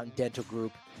Green Mountain Dental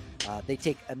Group. They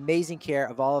take amazing care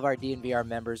of all of our DNVR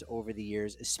members over the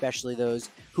years, especially those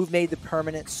who've made the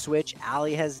permanent switch.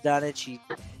 Allie has done it. She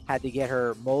had to get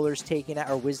her molars taken out,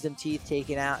 or wisdom teeth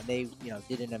taken out, and they,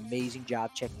 did an amazing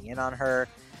job checking in on her.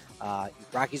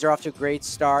 Rockies are off to a great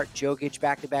start. Jokic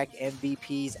back-to-back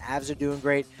MVPs. Avs are doing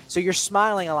great. So you're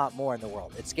smiling a lot more in the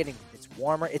world. It's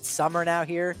warmer. It's summer now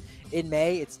here in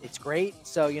May. It's great.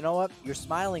 So you know what? You're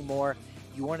smiling more.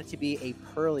 You want it to be a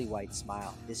pearly white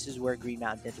smile. This is where Green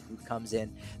Mountain Dental Group comes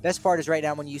in. Best part is right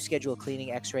now when you schedule a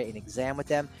cleaning, x-ray, and exam with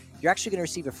them, you're actually going to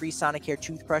receive a free Sonicare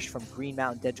toothbrush from Green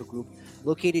Mountain Dental Group,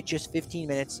 located just 15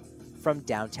 minutes from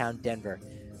downtown Denver.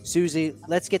 Susie,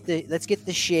 let's get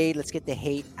the shade, let's get the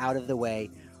hate out of the way.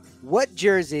 What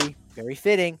jersey, very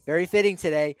fitting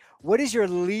today, what is your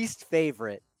least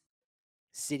favorite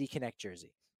City Connect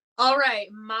jersey? All right,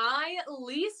 my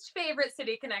least favorite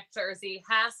City Connect jersey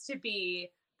has to be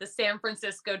the San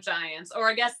Francisco Giants, or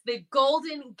I guess the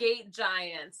Golden Gate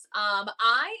Giants.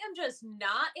 I am just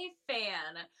not a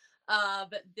fan of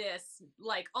this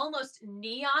like almost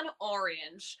neon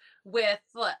orange with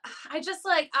I just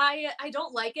like I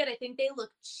don't like it. I think they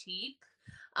look cheap.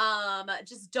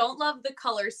 Just don't love the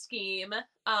color scheme.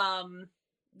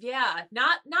 Yeah,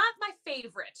 not my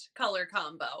favorite color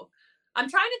combo. I'm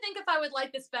trying to think if I would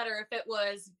like this better if it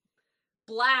was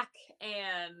black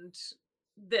and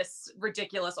this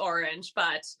ridiculous orange,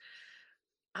 but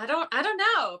I don't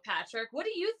know, Patrick. What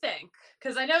do you think?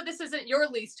 Because I know this isn't your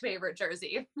least favorite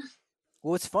jersey.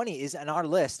 Well, what's funny is in our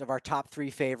list of our top 3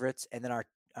 favorites and then our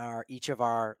each of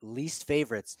our least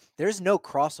favorites, there's no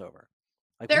crossover.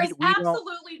 Like There's we don't.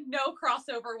 absolutely no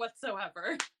crossover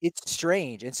whatsoever. It's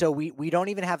strange, and so we don't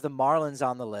even have the Marlins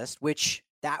on the list, which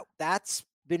that's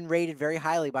been rated very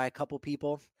highly by a couple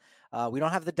people. We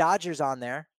don't have the Dodgers on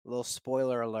there. A little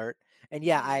spoiler alert. And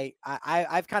yeah, Mm-hmm.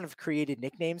 I've kind of created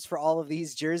nicknames for all of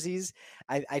these jerseys.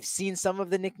 I've seen some of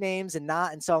the nicknames and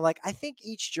not, and so I'm like, I think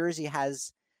each jersey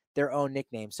has their own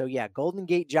nickname. So yeah, Golden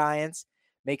Gate Giants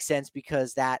makes sense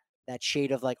because that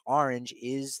shade of like orange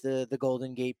is the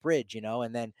Golden Gate Bridge,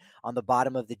 and then on the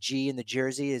bottom of the G in the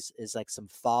jersey is like some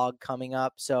fog coming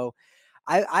up. So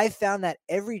I found that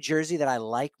every jersey that I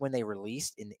like when they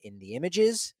released in the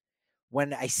images,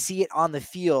 when I see it on the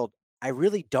field, I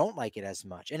really don't like it as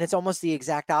much. And it's almost the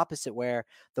exact opposite where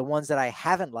the ones that I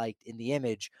haven't liked in the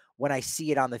image, when I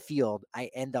see it on the field, I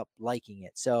end up liking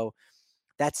it. So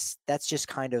that's just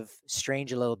kind of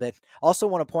strange a little bit. Also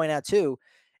want to point out too,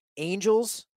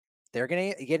 Angels, they're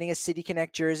getting a City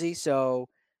Connect jersey, so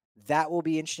that will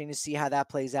be interesting to see how that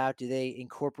plays out. Do they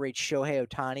incorporate Shohei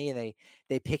Ohtani and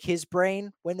they pick his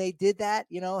brain when they did that?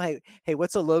 Hey,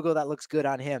 what's a logo that looks good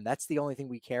on him? That's the only thing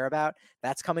we care about.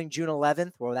 That's coming June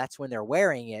 11th. Well, that's when they're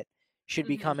wearing it. Should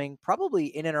be Mm-hmm. coming probably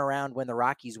in and around when the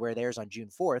Rockies wear theirs on June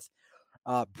 4th.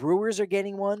 Brewers are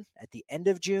getting one at the end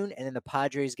of June, and then the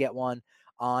Padres get one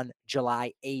on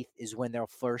July 8th is when they'll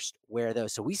first wear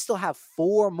those. So we still have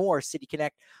 4 more City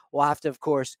Connect. We'll have to, of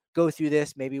course, go through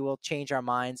this. Maybe we'll change our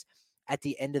minds at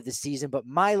the end of the season. But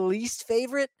my least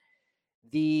favorite,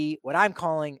 the what I'm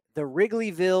calling the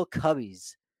Wrigleyville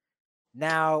Cubbies.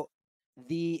 Now,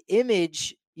 the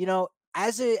image,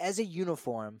 as a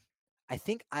uniform, I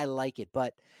think I like it,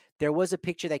 but there was a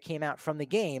picture that came out from the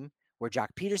game where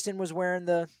Jock Peterson was wearing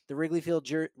the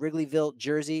Wrigleyville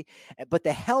jersey, but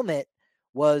the helmet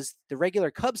was the regular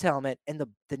Cubs helmet, and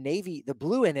the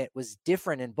blue in it was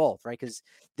different in both, right? Because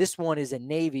this one is a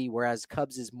navy, whereas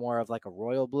Cubs is more of like a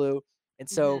royal blue, and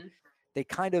so Mm-hmm. they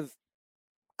kind of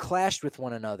clashed with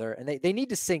one another, and they need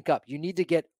to sync up. You need to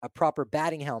get a proper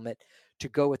batting helmet to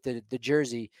go with the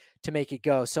jersey to make it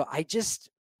go. So I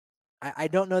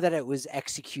don't know that it was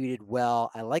executed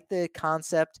well. I like the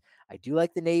concept. I do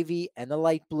like the navy and the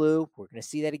light blue. We're going to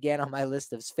see that again on my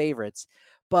list of favorites,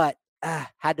 but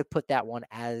had to put that one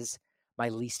as my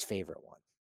least favorite one.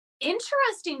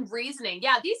 Interesting reasoning.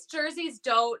 Yeah, these jerseys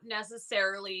don't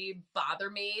necessarily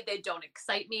bother me. They don't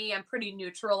excite me. I'm pretty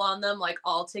neutral on them, like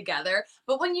altogether.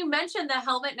 But when you mentioned the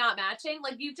helmet not matching,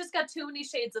 like you've just got too many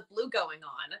shades of blue going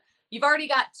on. You've already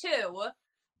got 2.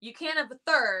 You can't have a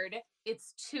third.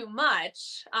 It's too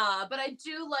much. But I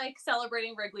do like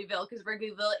celebrating Wrigleyville because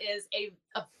Wrigleyville is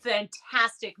a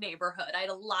fantastic neighborhood. I had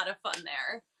a lot of fun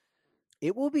there.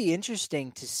 It will be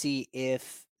interesting to see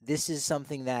if this is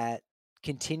something that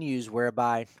continues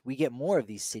whereby we get more of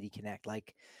these City Connect.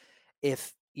 Like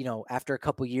if, after a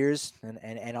couple years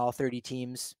and all 30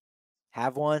 teams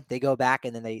have one, they go back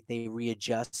and then they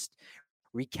readjust,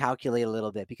 recalculate a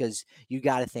little bit, because you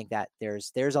got to think that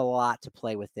there's a lot to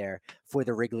play with there for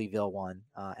the Wrigleyville one,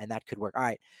 and that could work. All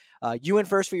right, you went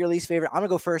first for your least favorite. I'm gonna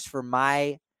go first for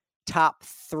my top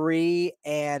 3,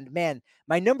 and man,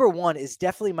 my number 1 is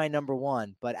definitely my number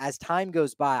 1. But as time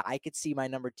goes by, I could see my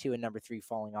number 2 and number 3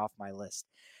 falling off my list.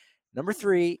 Number Hmm.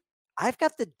 3, I've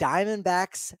got the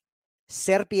Diamondbacks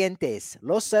Serpientes,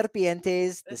 Los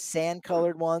Serpientes, the sand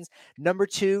colored ones. Number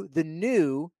 2, the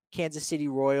new Kansas City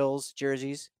Royals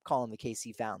jerseys, call them the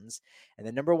KC Fountains. And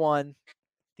then number 1,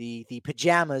 the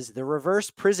pajamas, the reverse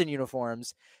prison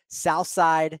uniforms,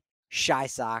 Southside Shy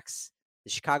Sox, the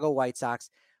Chicago White Sox.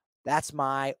 That's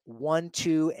my 1,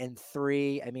 2, and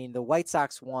 3. I mean, the White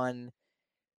Sox one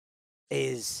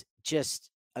is just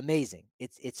amazing.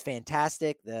 It's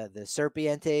fantastic. The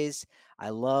Serpientes, I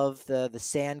love the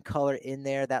sand color in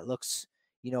there. That looks,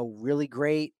 really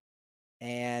great.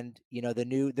 And the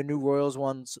new Royals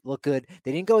ones look good.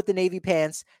 They didn't go with the navy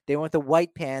pants. They went with the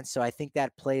white pants, so I think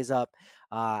that plays up.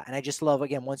 And I just love,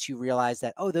 again, once you realize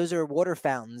that, oh, those are water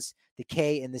fountains, the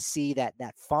K and the C, that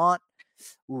font.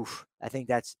 Oof, I think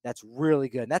that's really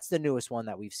good. And that's the newest one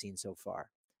that we've seen so far.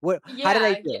 How did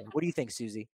I Yeah, do? What do you think,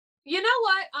 Susie? you know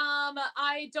what?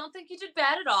 I don't think you did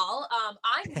bad at all.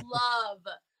 I love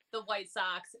the White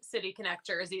Sox City Connect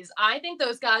jerseys. I think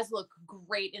those guys look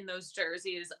great in those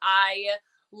jerseys. I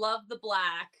Love the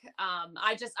black.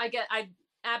 I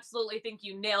absolutely think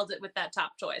you nailed it with that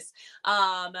top choice.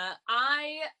 I'm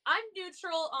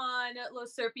neutral on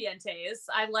Los Serpientes.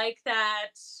 I like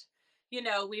that,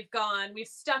 we've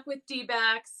stuck with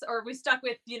D-backs, or we stuck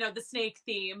with, the snake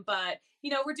theme, but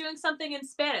we're doing something in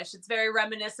Spanish. It's very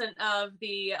reminiscent of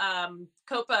the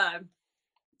Copa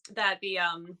that the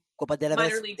Copa de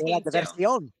minor league de la teams do.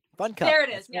 Diversión. Fun Cup. There it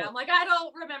is. That's Yeah, right. I'm like, I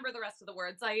don't remember the rest of the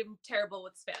words. I am terrible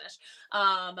with Spanish.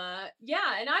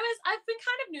 Yeah, and I've been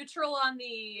kind of neutral on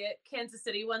the Kansas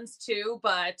City ones too,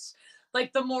 but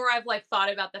like the more I've like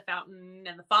thought about the fountain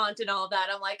and the font and all of that,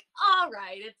 I'm like, all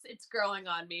right, it's growing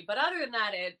on me. But other than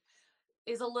that, it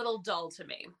is a little dull to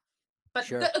me. But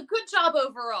Sure. a good job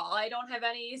overall. I don't have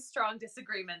any strong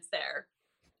disagreements there.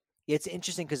 It's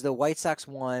interesting because the White Sox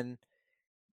one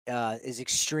is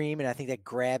extreme, and I think that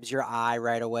grabs your eye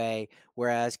right away.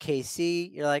 Whereas KC,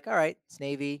 you're like, all right, it's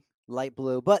navy, light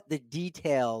blue, but the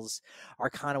details are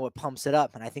kind of what pumps it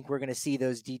up. And I think we're going to see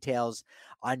those details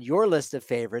on your list of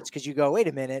favorites because you go, wait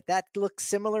a minute, that looks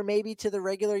similar maybe to the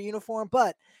regular uniform,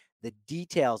 but the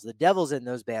details, the devil's in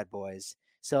those bad boys.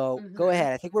 So go Mm-hmm.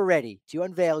 ahead. I think we're ready to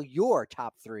unveil your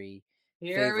top 3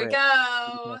 Here we favorite go.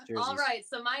 All jerseys. right.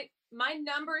 So my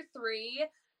number 3,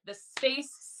 the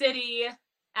Space City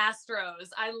Astros.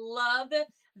 I love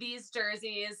these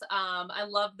jerseys. I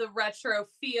love the retro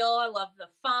feel. I love the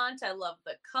font. I love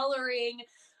the coloring.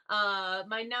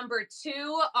 My number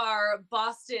 2 are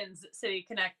Boston's City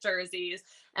Connect jerseys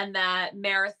and that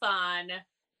marathon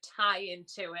tie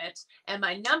into it. And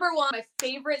my number 1, my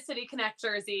favorite City Connect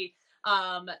jersey,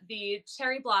 the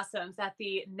cherry blossoms that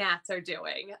the Nats are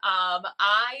doing.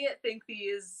 I think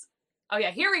these. Oh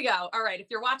yeah, here we go. All right, if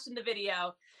you're watching the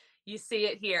video, you see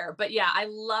it here. But yeah, I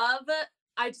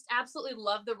just absolutely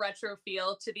love the retro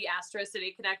feel to the Astro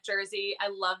City Connect jersey. I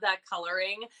love that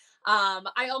coloring.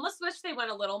 I almost wish they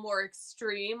went a little more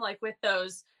extreme, like with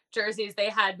those jerseys they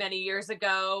had many years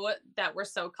ago that were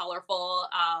so colorful.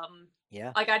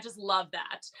 Yeah. Like I just love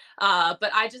that.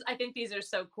 But I think these are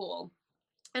so cool.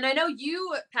 And I know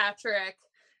you, Patrick,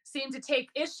 seem to take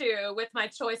issue with my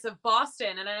choice of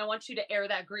Boston, and I want you to air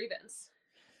that grievance.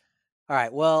 All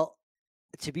right. Well,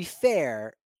 to be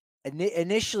fair,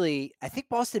 initially, I think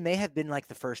Boston may have been like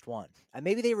the first one.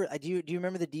 Maybe they were. Do you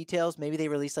remember the details? Maybe they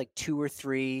released like 2 or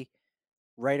 3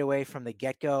 right away from the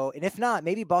get go, and if not,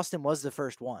 maybe Boston was the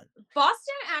first one.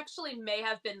 Boston actually may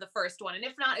have been the first one, and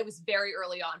if not, it was very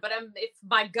early on. But if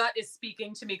my gut is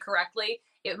speaking to me correctly,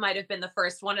 it might have been the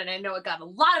first one, and I know it got a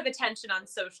lot of attention on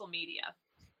social media.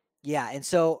 Yeah, and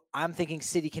so I'm thinking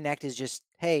City Connect is just,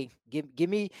 hey, give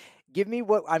me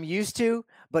what I'm used to,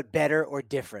 but better or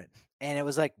different. And it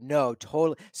was like, no,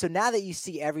 totally. So now that you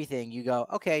see everything, you go,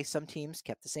 okay, some teams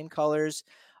kept the same colors,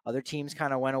 other teams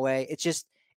kind of went away.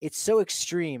 It's so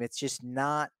extreme. It's just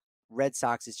not Red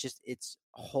Sox. It's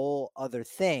a whole other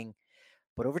thing.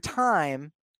 But over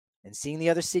time, and seeing the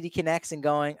other City Connects and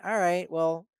going, all right,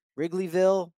 well,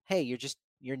 Wrigleyville, hey,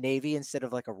 you're navy instead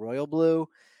of like a royal blue.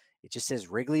 It just says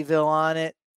Wrigleyville on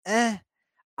it.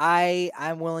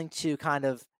 I'm willing to kind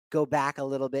of go back a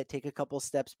little bit, take a couple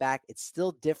steps back. It's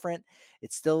still different.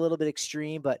 It's still a little bit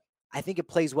extreme, but I think it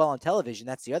plays well on television.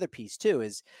 That's the other piece too.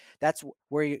 That's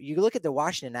where you look at the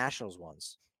Washington Nationals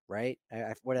ones, right?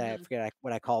 I forget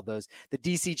what I called those. The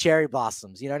DC cherry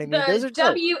blossoms. You know what I mean? Those are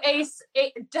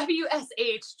The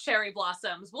WSH cherry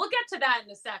blossoms. We'll get to that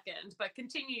in a second, but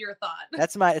continue your thought.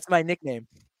 It's my nickname.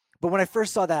 But when I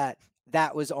first saw that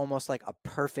was almost like a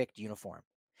perfect uniform.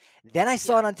 Then I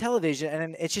saw it on television,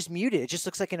 and it's just muted. It just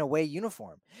looks like an away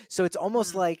uniform. So it's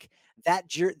almost like that.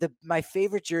 My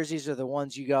favorite jerseys are the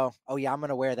ones you go, oh yeah, I'm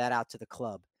gonna wear that out to the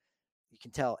club. You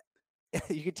can tell.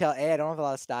 You can tell, A, I don't have a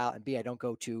lot of style, and B, I don't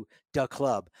go to the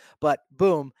club. But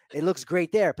boom, it looks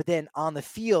great there. But then on the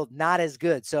field, not as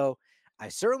good. So I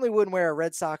certainly wouldn't wear a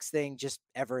Red Sox thing just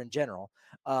ever in general.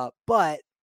 But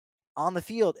on the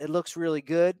field, it looks really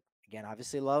good. Again,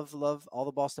 obviously love all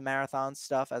the Boston Marathon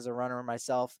stuff as a runner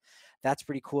myself. That's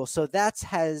pretty cool. So that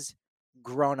has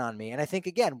grown on me. And I think,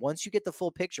 again, once you get the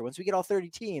full picture, once we get all 30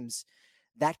 teams,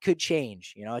 that could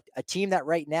change. A team that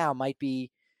right now might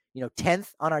be,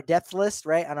 10th on our depth list,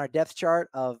 right? On our depth chart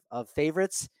of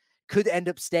favorites could end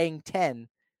up staying 10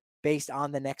 based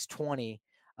on the next 20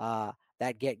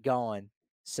 that get going.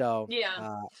 So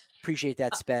appreciate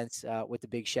that, Spence, with the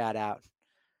big shout out.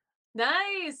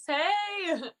 Nice.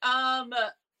 Hey,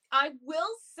 I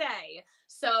will say,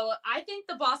 So I think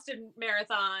the Boston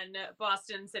Marathon,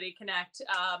 Boston City Connect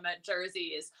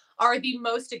jerseys are the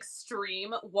most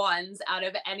extreme ones out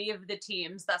of any of the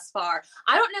teams thus far.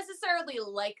 I don't necessarily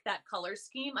like that color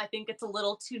scheme. I think it's a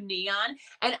little too neon.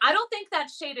 And I don't think that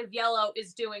shade of yellow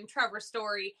is doing Trevor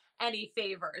Story any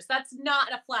favors. That's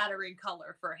not a flattering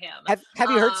color for him. Have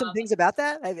you heard some things about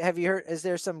that? Have you heard? Is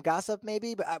there some gossip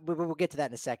maybe? But we'll get to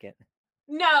that in a second.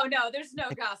 No, there's no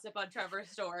gossip on Trevor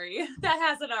Story. That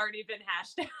hasn't already been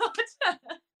hashed out.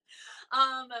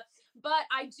 um, but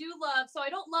I do love, so I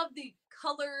don't love the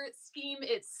color scheme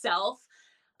itself.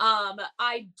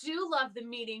 I do love the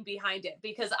meaning behind it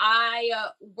because I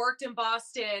worked in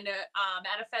Boston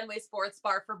at a Fenway Sports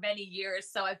Bar for many years.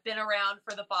 So I've been around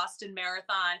for the Boston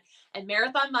Marathon, and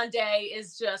Marathon Monday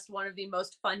is just one of the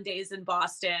most fun days in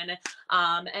Boston.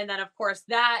 And then, of course,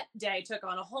 that day took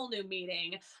on a whole new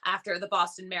meaning after the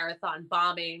Boston Marathon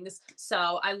bombings.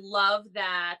 So I love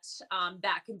that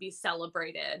that can be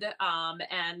celebrated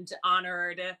and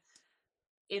honored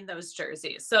in those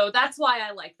jerseys. So that's why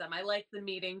I like them. I like the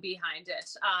meaning behind it.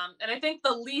 And I think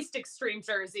the least extreme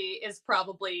jersey is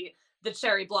probably the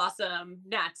Cherry Blossom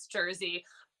Nats jersey.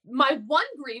 My one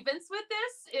grievance with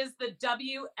this is the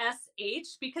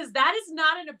WSH, because that is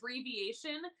not an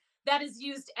abbreviation that is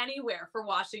used anywhere for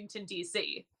Washington,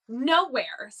 D.C.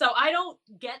 Nowhere. So I don't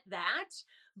get that.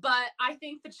 But I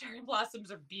think the Cherry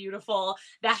Blossoms are beautiful.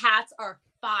 The hats are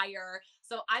fire.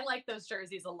 So I like those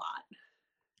jerseys a lot.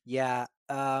 Yeah,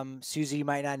 Susie, you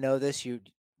might not know this.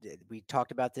 We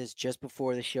talked about this just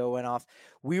before the show went off.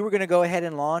 We were going to go ahead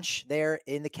and launch there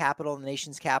in the capital, the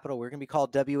nation's capital. We're going to be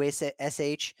called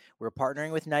WSH. We're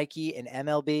partnering with Nike and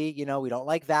MLB. You know, we don't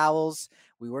like vowels.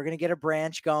 We were going to get a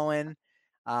branch going.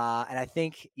 And I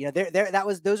think, you know,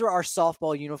 those were our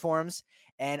softball uniforms.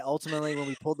 And ultimately, when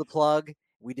we pulled the plug,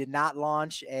 we did not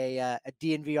launch a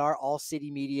DNVR all city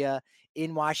media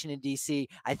in Washington, D.C.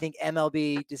 I think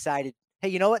MLB decided, hey,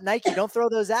 you know what, Nike, don't throw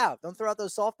those out. Don't throw out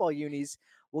those softball unis.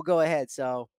 We'll go ahead.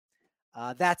 So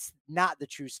that's not the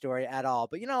true story at all.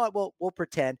 But you know what? We'll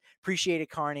pretend. Appreciate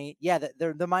it, Carney. Yeah,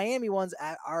 the Miami ones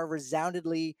are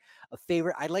resoundingly a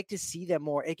favorite. I'd like to see them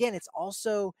more. Again, it's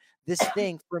also this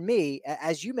thing for me,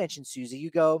 as you mentioned, Susie.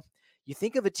 You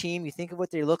think of a team, you think of what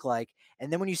they look like,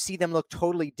 and then when you see them look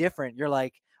totally different, you're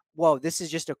like, whoa, this is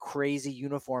just a crazy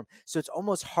uniform. So it's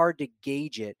almost hard to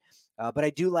gauge it. But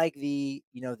I do like the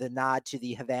nod to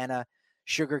the Havana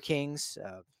Sugar Kings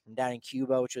from down in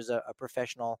Cuba, which was a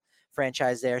professional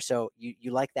franchise there. So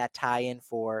you like that tie-in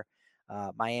for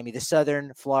Miami, the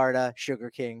Southern Florida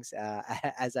Sugar Kings,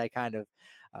 as I kind of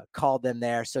called them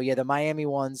there. So yeah, the Miami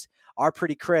ones are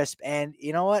pretty crisp. And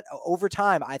you know what? Over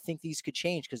time, I think these could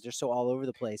change because they're so all over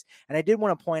the place. And I did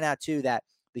want to point out too that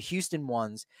the Houston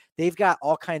ones, they've got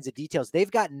all kinds of details.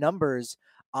 They've got numbers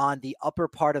on the upper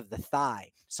part of the thigh.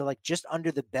 So like just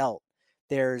under the belt,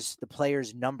 there's the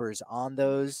player's numbers on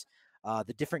those.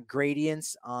 The different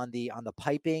gradients on the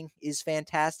piping is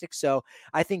fantastic. So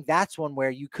I think that's one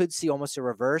where you could see almost a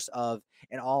reverse of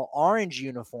an all orange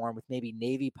uniform with maybe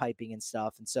navy piping and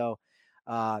stuff. And so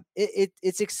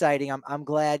it's exciting. I'm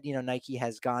glad, you know, Nike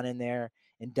has gone in there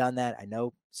and done that. I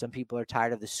know some people are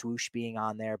tired of the swoosh being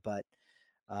on there, but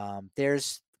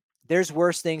there's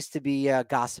worse things to be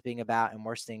gossiping about and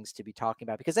worse things to be talking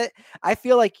about, because I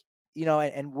feel like, you know,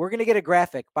 and we're going to get a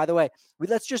graphic, by the way.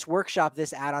 Let's just workshop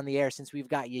this out on the air since we've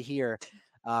got you here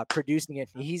producing it.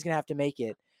 He's going to have to make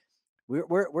it. We're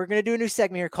going to do a new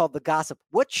segment here called The Gossip.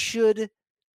 What should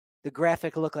the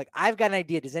graphic look like? I've got an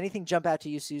idea. Does anything jump out to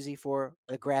you, Susie, for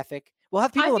a graphic? We'll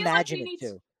have people imagine it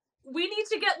too. We need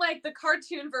to get like the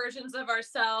cartoon versions of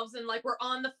ourselves, and like we're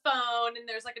on the phone and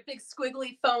there's like a big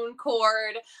squiggly phone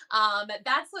cord.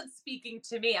 That's what's speaking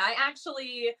to me. I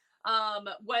actually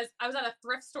was at a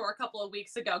thrift store a couple of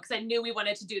weeks ago because I knew we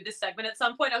wanted to do this segment at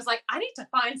some point. I was like, I need to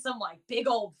find some like big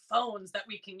old phones that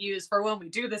we can use for when we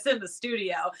do this in the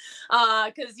studio,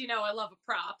 because you know I love a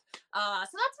prop. So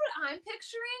that's what I'm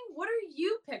picturing. What are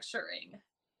you picturing?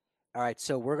 All right,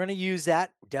 so we're going to use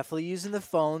that. We're definitely using the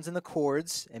phones and the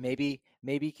cords, and maybe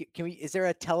can we? Is there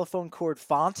a telephone cord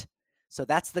font? So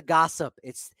that's the gossip.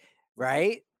 It's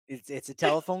right. It's a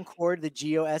telephone cord, the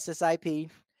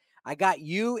GOSSIP. I got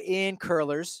you in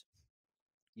curlers.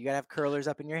 You gotta have curlers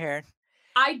up in your hair.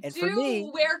 I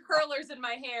do wear curlers in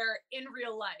my hair in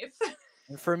real life.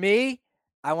 And for me,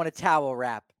 I want a towel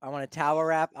wrap. I want a towel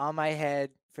wrap on my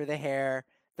head for the hair,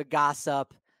 the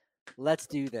gossip. Let's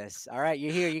do this. All right,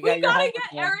 you're here. You got your homework. We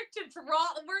gotta get Eric to draw.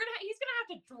 He's gonna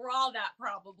have to draw that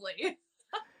probably.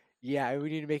 Yeah, we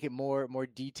need to make it more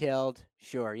detailed.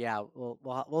 Sure. Yeah,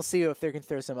 we'll see if they can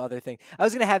throw some other thing. I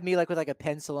was gonna have me like with like a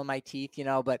pencil in my teeth, you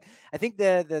know, but I think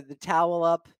the towel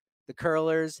up the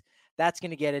curlers. That's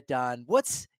going to get it done.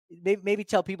 Maybe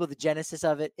tell people the genesis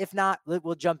of it. If not,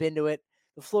 we'll jump into it.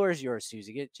 The floor is yours,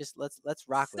 Susie. Let's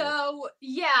rock with it. So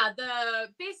yeah,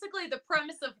 basically the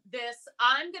premise of this,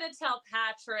 I'm gonna tell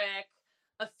Patrick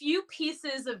a few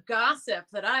pieces of gossip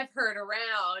that I've heard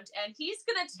around, and he's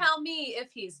gonna tell me if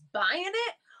he's buying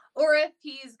it or if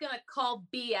he's gonna call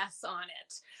BS on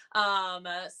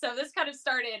it. So this kind of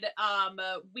started.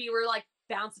 We were like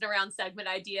bouncing around segment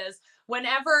ideas.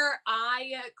 Whenever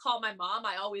I call my mom,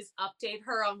 I always update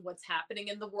her on what's happening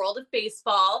in the world of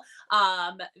baseball.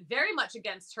 Very much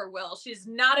against her will. She's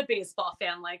not a baseball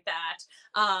fan like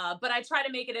that. But I try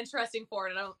to make it interesting for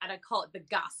her, and I call it the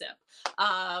gossip.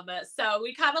 So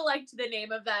we kind of liked the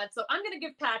name of that. So I'm going to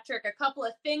give Patrick a couple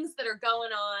of things that are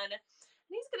going on, and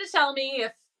he's going to tell me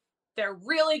if they're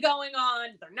really going on,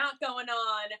 they're not going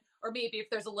on, or maybe if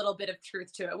there's a little bit of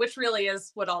truth to it, which really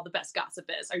is what all the best gossip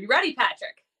is. Are you ready,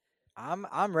 Patrick?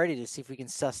 I'm ready to see if we can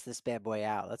suss this bad boy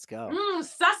out. Let's go.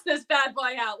 Suss this bad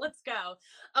boy out. Let's go.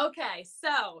 Okay,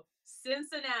 so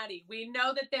Cincinnati, we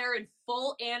know that they're in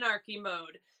full anarchy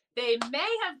mode. They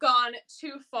may have gone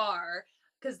too far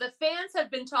because the fans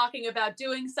have been talking about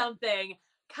doing something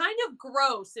kind of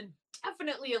gross and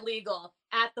definitely illegal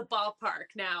at the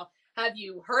ballpark. Now, have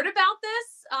you heard about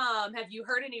this? Have you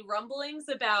heard any rumblings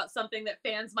about something that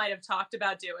fans might have talked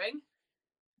about doing?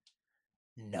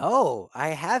 No, I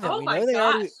haven't. Oh my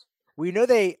gosh. We know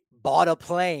they bought a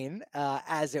plane,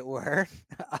 as it were.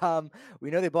 We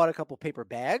know they bought a couple paper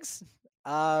bags.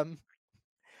 Um,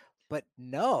 but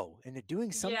no, and they're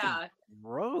doing something Yeah.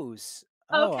 gross.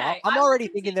 Oh, Okay. I'm I will already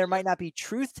thinking there continue. might not be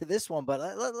truth to this one, but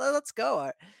let's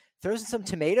go. Throw some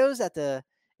tomatoes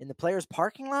in the players'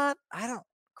 parking lot. I don't.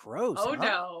 Gross, Oh huh?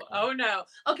 no. Oh no.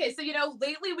 Okay, so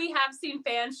lately we have seen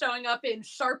fans showing up in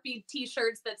Sharpie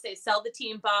t-shirts that say sell the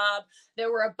team Bob.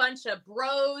 There were a bunch of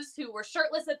bros who were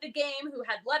shirtless at the game who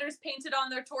had letters painted on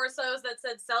their torsos that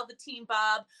said sell the team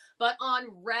Bob. But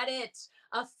on Reddit,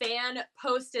 a fan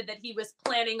posted that he was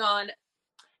planning on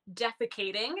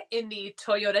defecating in the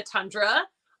Toyota Tundra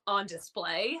on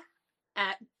display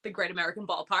at the Great American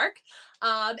Ballpark,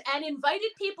 and invited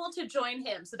people to join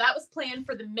him. So that was planned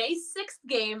for the May 6th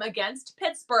game against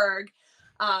Pittsburgh,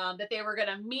 that they were going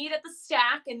to meet at the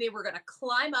stack and they were going to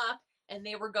climb up and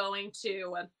they were going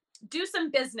to do some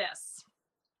business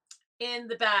in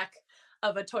the back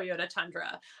of a Toyota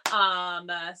Tundra.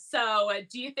 So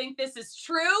do you think this is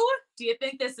true? Do you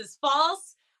think this is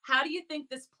false? How do you think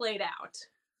this played out?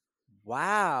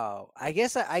 Wow. I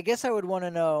guess I would want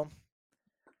to know.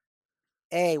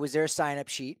 A, was there a sign up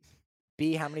sheet?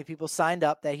 B, how many people signed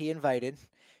up that he invited?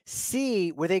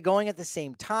 C, were they going at the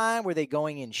same time? Were they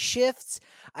going in shifts?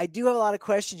 I do have a lot of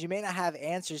questions. You may not have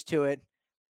answers to it,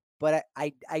 but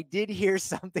I did hear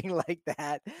something like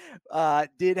that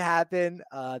did happen.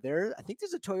 I think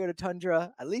there's a Toyota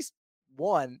Tundra, at least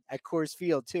one at Coors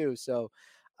Field too. So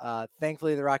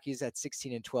thankfully the Rockies at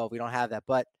 16-12, we don't have that.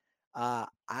 But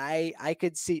I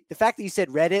could see the fact that you said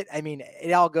Reddit. I mean,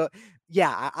 it all go.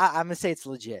 Yeah, I'm gonna say it's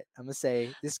legit. I'm gonna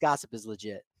say this gossip is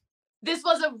legit. This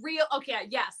was a real, okay,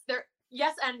 yes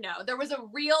and no. There was a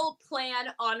real plan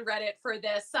on Reddit for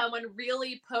this. Someone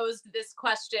really posed this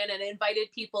question and invited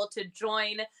people to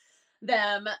join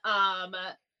them.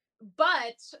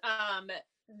 But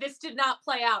this did not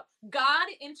play out. God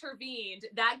intervened.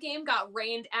 That game got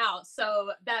rained out.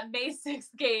 So that May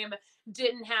 6th game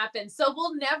didn't happen. So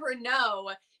we'll never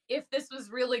know if this was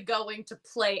really going to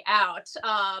play out.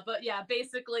 But yeah,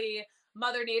 basically,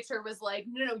 Mother Nature was like,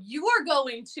 no, you are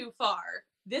going too far.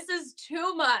 This is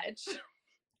too much.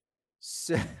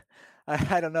 So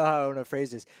I don't know how I want to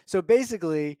phrase this. So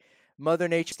basically, Mother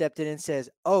Nature stepped in and says,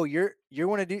 "Oh, you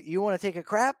want to take a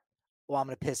crap? Well, I'm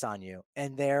gonna piss on you."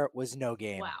 And there was no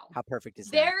game. Wow. How perfect is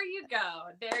that? There you go.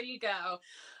 There you go.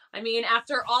 I mean,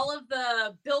 after all of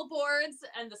the billboards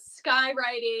and the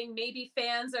skywriting, maybe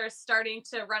fans are starting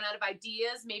to run out of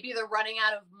ideas. Maybe they're running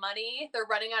out of money. They're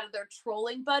running out of their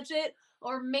trolling budget.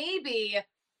 Or maybe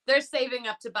they're saving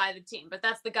up to buy the team. But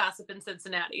that's the gossip in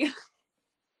Cincinnati.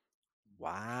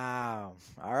 Wow.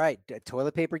 All right.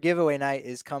 Toilet paper giveaway night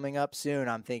is coming up soon.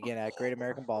 I'm thinking at Great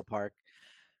American Ballpark.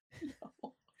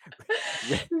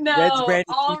 Red's No. branded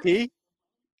TP.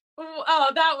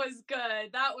 Oh, that was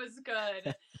good. That was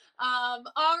good. All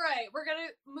right, we're gonna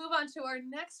move on to our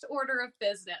next order of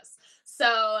business.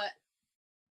 So,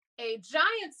 a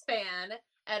Giants fan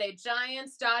at a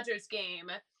Giants Dodgers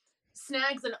game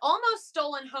snags an almost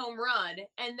stolen home run,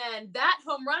 and then that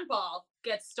home run ball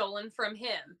gets stolen from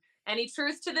him. Any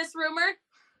truth to this rumor?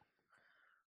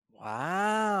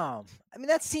 Wow. I mean,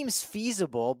 that seems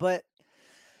feasible, but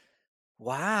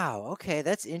Wow. Okay,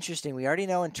 that's interesting. We already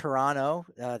know in Toronto,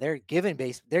 they're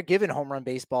giving home run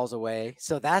baseballs away.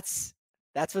 So that's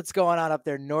what's going on up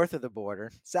there north of the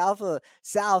border.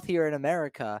 South here in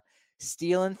America,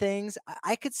 stealing things.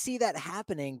 I could see that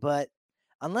happening, but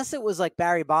unless it was like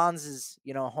Barry Bonds's,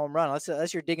 home run,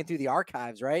 unless you're digging through the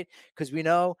archives, right? Because we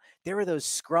know there were those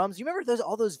scrums. You remember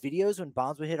all those videos when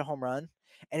Bonds would hit a home run,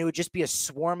 and it would just be a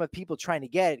swarm of people trying to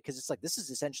get it because it's like this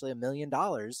is essentially $1 million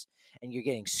and you're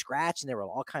getting scratched, and there were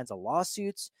all kinds of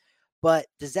lawsuits. But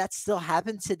does that still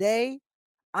happen today?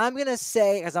 I'm gonna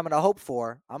say, as I'm gonna hope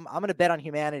for, I'm gonna bet on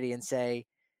humanity and say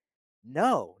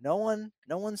no. No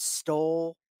one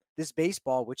stole this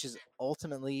baseball, which is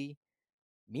ultimately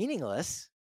meaningless.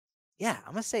 Yeah,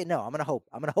 I'm gonna say no. I'm gonna hope.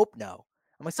 I'm gonna hope no.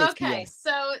 I'm gonna say it's Okay, BS.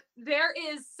 so there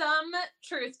is some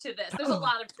truth to this. There's a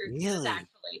lot of truth to this, Really?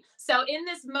 actually. So, in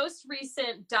this most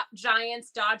recent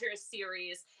Giants Dodgers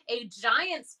series, a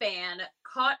Giants fan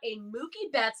caught a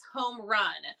Mookie Betts home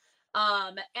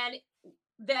run, and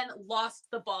then lost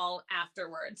the ball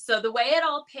afterwards. So the way it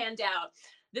all panned out,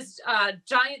 this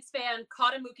Giants fan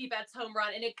caught a Mookie Betts home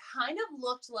run, and it kind of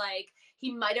looked like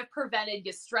he might have prevented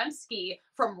Yastrzemski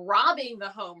from robbing the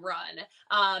home run.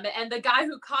 And the guy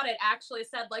who caught it actually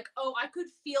said, like, "Oh, I could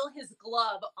feel his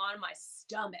glove on my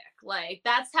stomach." Like,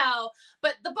 that's how.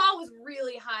 But the ball was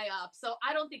really high up, so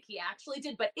I don't think he actually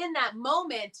did. But in that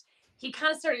moment, he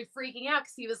kind of started freaking out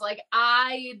because he was like,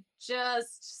 "I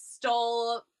just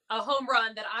stole a home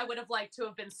run that I would have liked to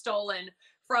have been stolen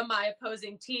from my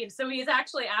opposing team." So he's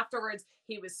actually afterwards,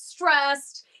 he was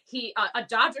stressed. A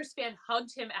Dodgers fan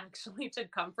hugged him actually to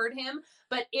comfort him.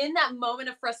 But in that moment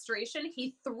of frustration,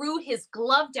 he threw his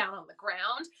glove down on the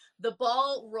ground. The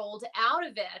ball rolled out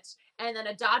of it, and then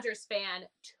a Dodgers fan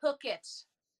took it.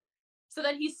 So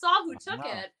then he saw who took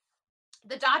Wow. it.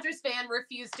 The Dodgers fan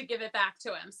refused to give it back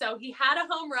to him. So he had a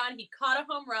home run. He caught a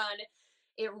home run.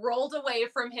 It rolled away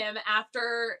from him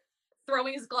after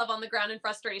throwing his glove on the ground in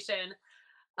frustration.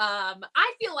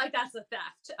 I feel like that's a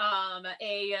theft.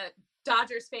 A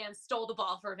Dodgers fan stole the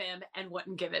ball from him and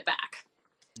wouldn't give it back.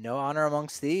 No honor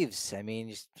amongst thieves. I mean,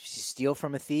 you steal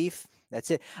from a thief. That's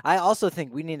it. I also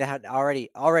think we need to have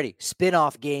already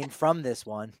spin-off game from this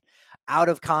one, out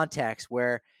of context,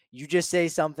 where you just say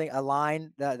something, a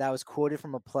line that was quoted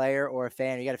from a player or a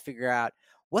fan. You got to figure out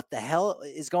what the hell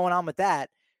is going on with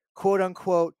that. "Quote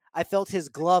unquote, I felt his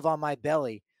glove on my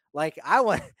belly." Like, I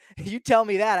want you tell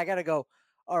me that, I got to go,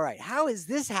 all right, how is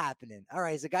this happening? All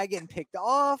right, is the guy getting picked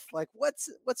off? Like, what's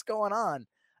going on?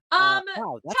 Wow,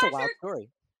 that's a wild Patrick,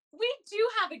 story. we do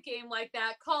have a game like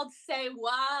that called Say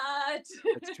What.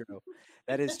 That's true.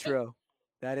 That is true.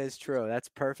 That is true. That's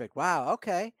perfect. Wow.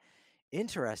 Okay.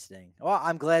 Interesting. Well,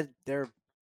 I'm glad there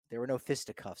were no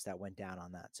fisticuffs that went down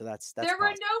on that. So that's There were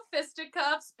positive. no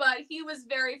fisticuffs, but he was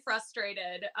very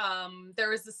frustrated. There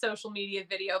was a social media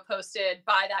video posted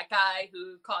by that guy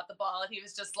who caught the ball, and he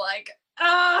was just like,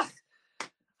 "Ah,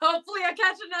 hopefully I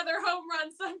catch another home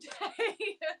run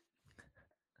someday."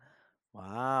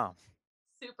 Wow.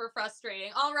 Super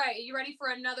frustrating. All right, you ready for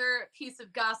another piece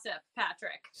of gossip,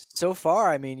 Patrick? So far,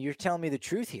 I mean, you're telling me the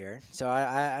truth here. So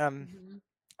Mhm.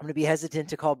 I'm gonna be hesitant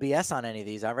to call BS on any of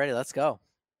these. I'm ready. Let's go.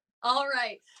 All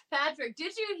right, Patrick,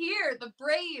 did you hear the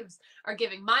Braves are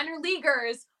giving minor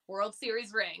leaguers World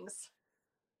Series rings?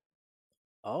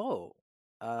 Oh.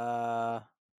 Uh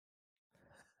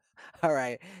All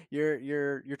right,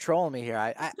 you're trolling me here.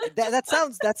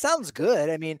 That sounds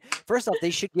good. I mean, first off, they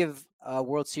should give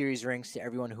World Series rings to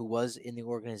everyone who was in the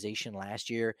organization last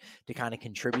year to kind of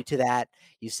contribute to that.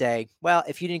 You say, well,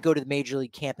 if you didn't go to the major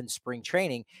league camp in spring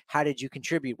training, how did you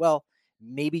contribute? Well,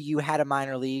 maybe you had a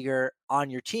minor leaguer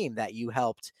on your team that you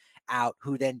helped out,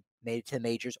 who then made it to the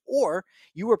majors, or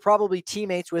you were probably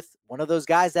teammates with one of those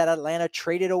guys that Atlanta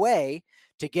traded away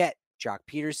to get Jock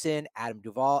Peterson, Adam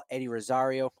Duvall, Eddie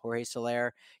Rosario, Jorge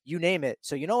Soler, you name it.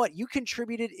 So you know what? You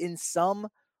contributed in some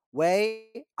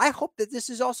way. I hope that this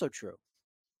is also true.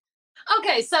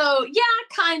 Okay, so yeah,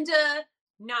 kinda,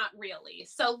 not really.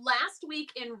 So last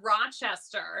week in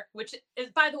Rochester, which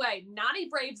is, by the way, not a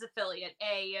Braves affiliate,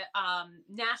 a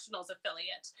Nationals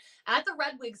affiliate, at the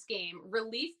Red Wings game,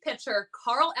 relief pitcher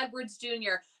Carl Edwards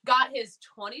Jr. got his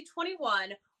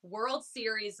 2021 World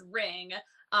Series ring.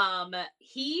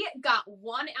 He got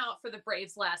one out for the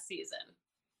Braves last season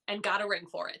and got a ring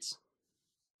for it.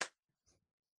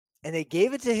 And they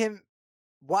gave it to him.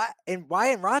 Why in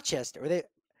Rochester? Were they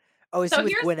Oh, is he So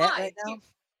with here's Gwinnett why. right now?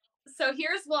 So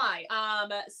here's why.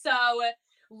 So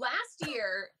last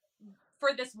year,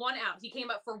 for this one out. He came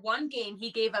up for one game.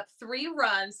 He gave up 3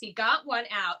 runs. He got 1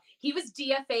 out. He was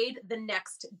DFA'd the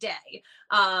next day.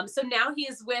 So now he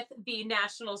is with the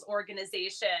Nationals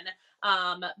organization.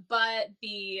 But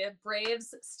the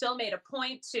Braves still made a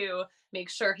point to make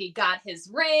sure he got his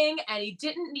ring, and he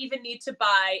didn't even need to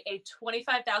buy a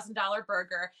 $25,000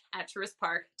 burger at Truist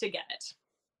Park to get it.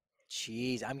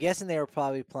 Jeez, I'm guessing they were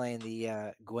probably playing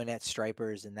the Gwinnett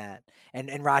Stripers and that,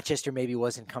 and Rochester maybe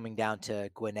wasn't coming down to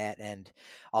Gwinnett, and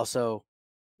also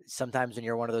sometimes when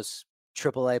you're one of those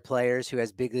AAA players who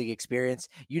has big league experience,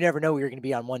 you never know where you're going to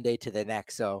be on one day to the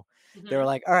next. So they were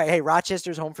like, all right, hey,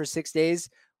 Rochester's home for 6 days.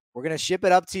 We're going to ship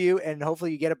it up to you, and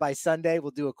hopefully you get it by Sunday.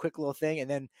 We'll do a quick little thing, and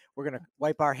then we're going to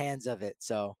wipe our hands of it.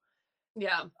 So,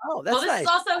 yeah. oh, that's well, this nice. is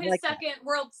also I his like that. second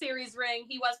World Series ring.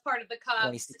 He was part of the Cubs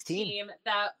 2016. team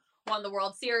that won the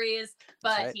World Series,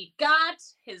 but right. he got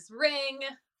his ring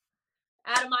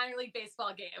at a minor league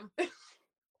baseball game.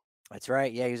 That's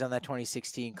right. Yeah, he was on that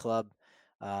 2016 club.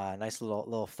 Nice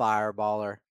little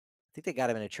fireballer. I think they got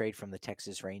him in a trade from the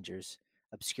Texas Rangers.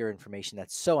 Obscure information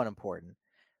that's so unimportant.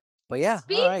 But yeah,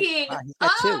 all right. Speaking Wow, he's of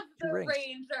got two the rings.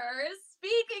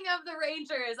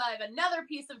 Rangers, I have another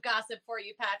piece of gossip for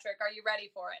you, Patrick. Are you ready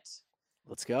for it?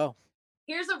 Let's go.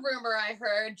 Here's a rumor I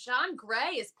heard. Jon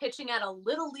Gray is pitching at a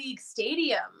Little League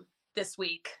stadium this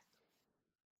week.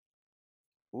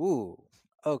 Ooh,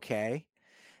 okay.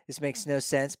 This makes no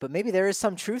sense, but maybe there is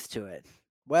some truth to it.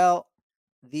 Well,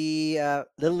 the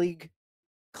Little League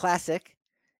Classic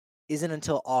isn't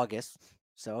until August.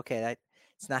 So, okay,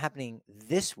 it's not happening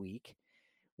this week.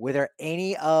 Were there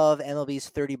any of MLB's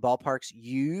 30 ballparks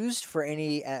used for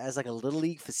any as like a Little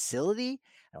League facility?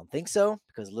 I don't think so,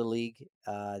 because Little League,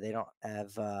 they don't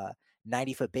have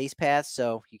 90-foot base paths,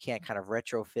 so you can't kind of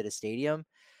retrofit a stadium.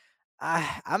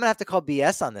 I'm going to have to call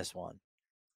BS on this one.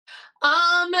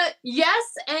 Yes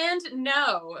and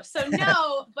no. So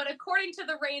no, but according to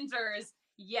the Rangers,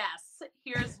 yes.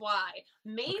 Here's why.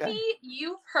 Maybe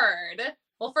you've heard.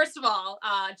 Well, first of all,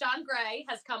 Jon Gray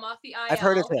has come off the IL. I've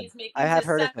heard of him. I have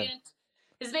heard of him.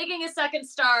 He's making his second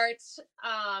start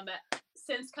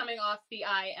since coming off the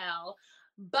IL.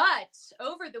 But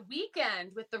over the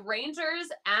weekend with the Rangers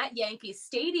at Yankee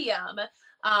Stadium,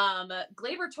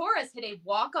 Gleyber Torres hit a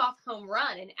walk-off home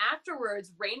run, and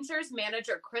afterwards, Rangers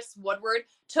manager Chris Woodward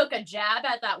took a jab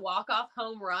at that walk-off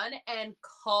home run and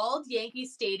called Yankee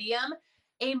Stadium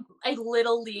a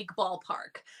Little League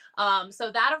ballpark.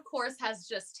 So that, of course, has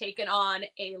just taken on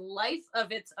a life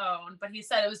of its own. But he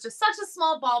said it was just such a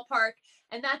small ballpark,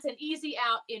 and that's an easy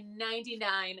out in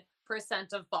 99%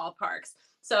 of ballparks.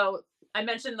 So I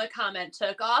mentioned the comment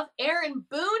took off. Aaron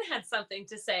Boone had something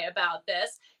to say about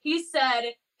this. He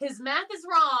said his math is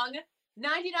wrong.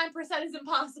 99% is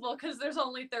impossible because there's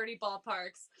only 30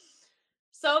 ballparks.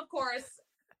 So, of course,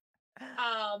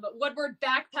 Woodward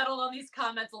backpedaled on these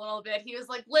comments a little bit. He was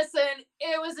like, listen,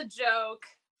 it was a joke.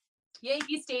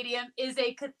 Yankee Stadium is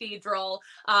a cathedral,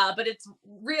 but it's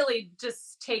really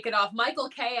just taken off. Michael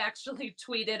Kay actually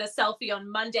tweeted a selfie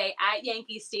on Monday at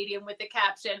Yankee Stadium with the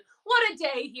caption, "What a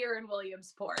day here in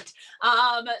Williamsport."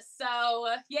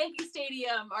 So Yankee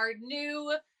Stadium, our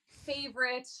new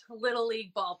favorite Little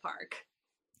League ballpark.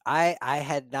 I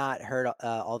had not heard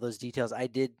all those details. I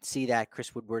did see that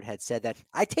Chris Woodward had said that.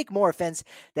 I take more offense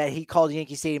that he called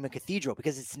Yankee Stadium a cathedral,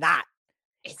 because it's not.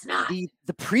 It's not.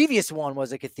 The previous one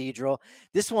was a cathedral.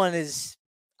 This one is,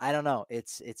 I don't know.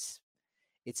 It's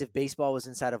if baseball was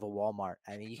inside of a Walmart.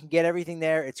 I mean, you can get everything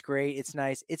there. It's great. It's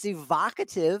nice. It's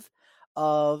evocative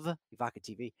of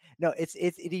TV. No, it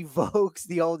evokes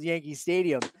the old Yankee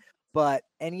Stadium. But,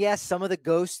 and yes, some of the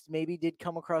ghosts maybe did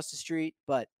come across the street,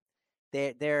 but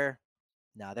they're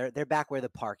back where the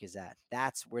park is at.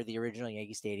 That's where the original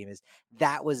Yankee Stadium is.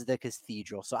 That was the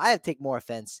cathedral. So I have to take more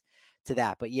offense to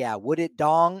that. But yeah, would it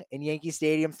dong in Yankee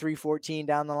Stadium 314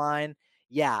 down the line?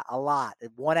 Yeah, a lot.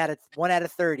 1 out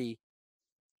of 30.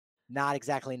 Not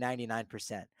exactly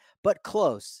 99%, but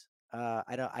close.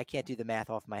 I can't do the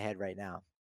math off my head right now.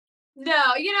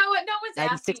 No, you know what? No one's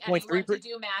asking anyone to 96.3%.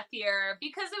 do math here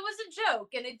because it was a joke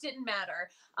and it didn't matter.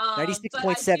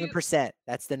 96.7%.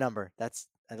 That's the number.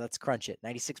 Let's crunch it.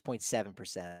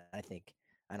 96.7%. I think.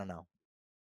 I don't know.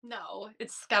 No,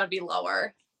 it's got to be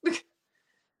lower.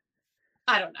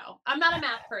 I don't know. I'm not a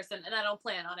math person and I don't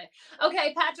plan on it.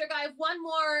 Okay, Patrick, I have one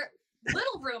more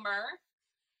little rumor.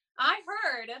 I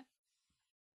heard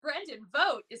Brendan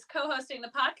Vogt is co-hosting the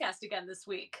podcast again this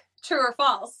week. True or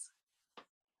false?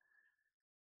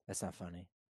 That's not funny.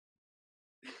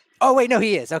 Oh, wait, no,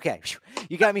 he is. Okay.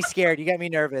 You got me scared. You got me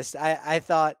nervous. I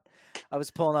thought I was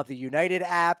pulling up the United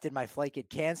app. Did my flight get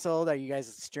canceled? Are you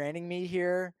guys stranding me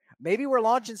here? maybe we're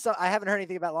launching some. I haven't heard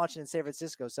anything about launching in San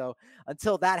Francisco. So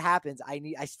until that happens,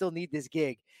 I still need this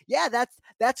gig. Yeah,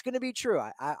 that's going to be true.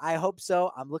 I hope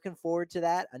so. I'm looking forward to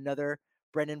that. Another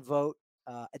Brendan Vogt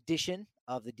edition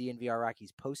of the DNVR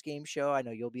Rockies post game show. I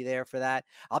know you'll be there for that.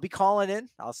 I'll be calling in.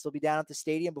 I'll still be down at the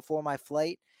stadium before my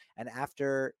flight and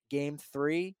after Game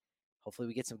 3. Hopefully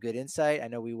we get some good insight. I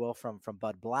know we will from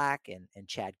Bud Black and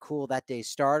Chad Kuhl, that day's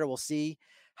starter. We'll see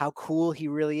how cool he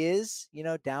really is,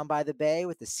 down by the bay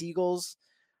with the seagulls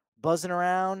buzzing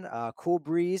around, cool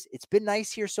breeze. It's been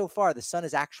nice here so far. The sun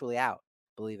is actually out,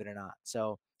 believe it or not.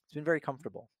 So it's been very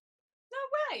comfortable. No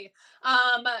way.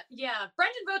 Yeah,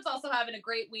 Brendan Vogt's also having a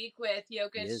great week with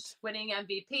Jokic winning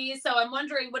MVP. So I'm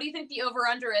wondering, what do you think the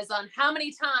over-under is on how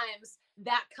many times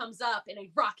that comes up in a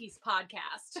Rockies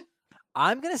podcast?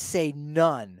 I'm going to say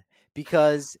none,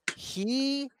 because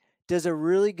he does a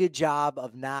really good job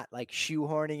of not like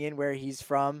shoehorning in where he's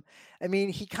from. I mean,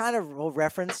 he kind of will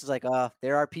reference like,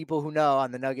 there are people who know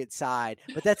on the Nugget side,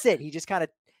 but that's it. He just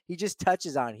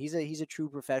touches on it. He's a true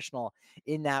professional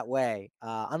in that way.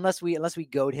 Unless we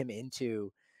goad him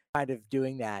into kind of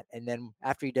doing that. And then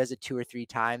after he does it 2 or 3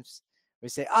 times, we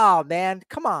say, oh man,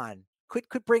 come on, quit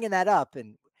bringing that up.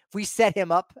 And if we set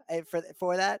him up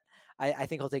for that, I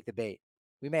think he'll take the bait.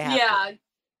 We may have to.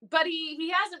 But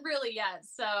he hasn't really yet.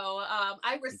 So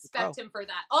I respect him for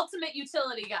that. Ultimate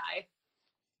utility guy.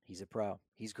 He's a pro.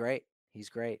 He's great. He's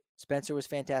great. Spencer was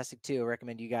fantastic too. I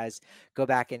recommend you guys go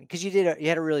back in, because you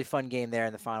had a really fun game there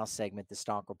in the final segment, the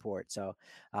Stonk Report. So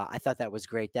I thought that was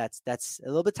great. That's a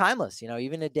little bit timeless,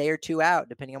 even a day or two out,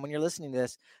 depending on when you're listening to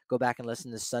this. Go back and listen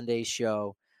to Sunday's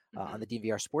show on the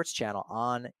DNVR Sports channel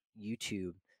on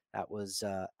YouTube. That was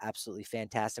absolutely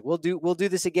fantastic. We'll do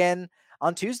this again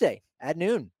on Tuesday at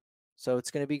noon. So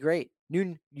it's going to be great.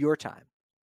 Noon your time.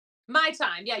 My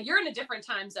time. Yeah, you're in a different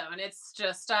time zone. It's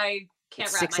just I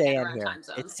can't wrap my head around time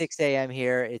zones. It's 6 a.m.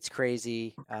 here. It's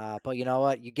crazy. But you know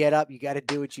what? You get up. You got to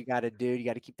do what you got to do. You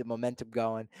got to keep the momentum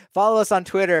going. Follow us on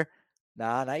Twitter.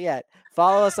 Nah, not yet.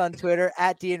 Follow us on Twitter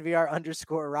at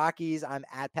DNVR_Rockies. I'm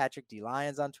at Patrick D.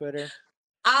 Lyons on Twitter.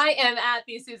 I am at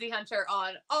the Susie Hunter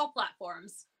on all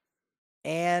platforms.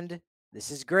 And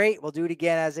this is great. We'll do it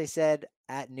again, as I said,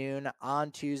 at noon on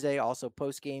Tuesday. Also,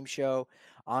 post-game show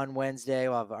on Wednesday.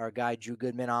 We'll have our guy Drew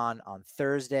Goodman on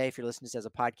Thursday. If you're listening to this as a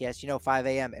podcast, 5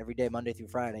 a.m. every day, Monday through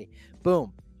Friday.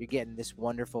 Boom, you're getting this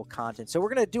wonderful content. So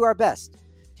we're going to do our best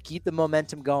to keep the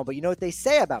momentum going. But you know what they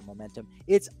say about momentum?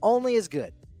 It's only as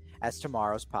good as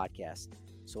tomorrow's podcast.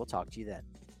 So we'll talk to you then.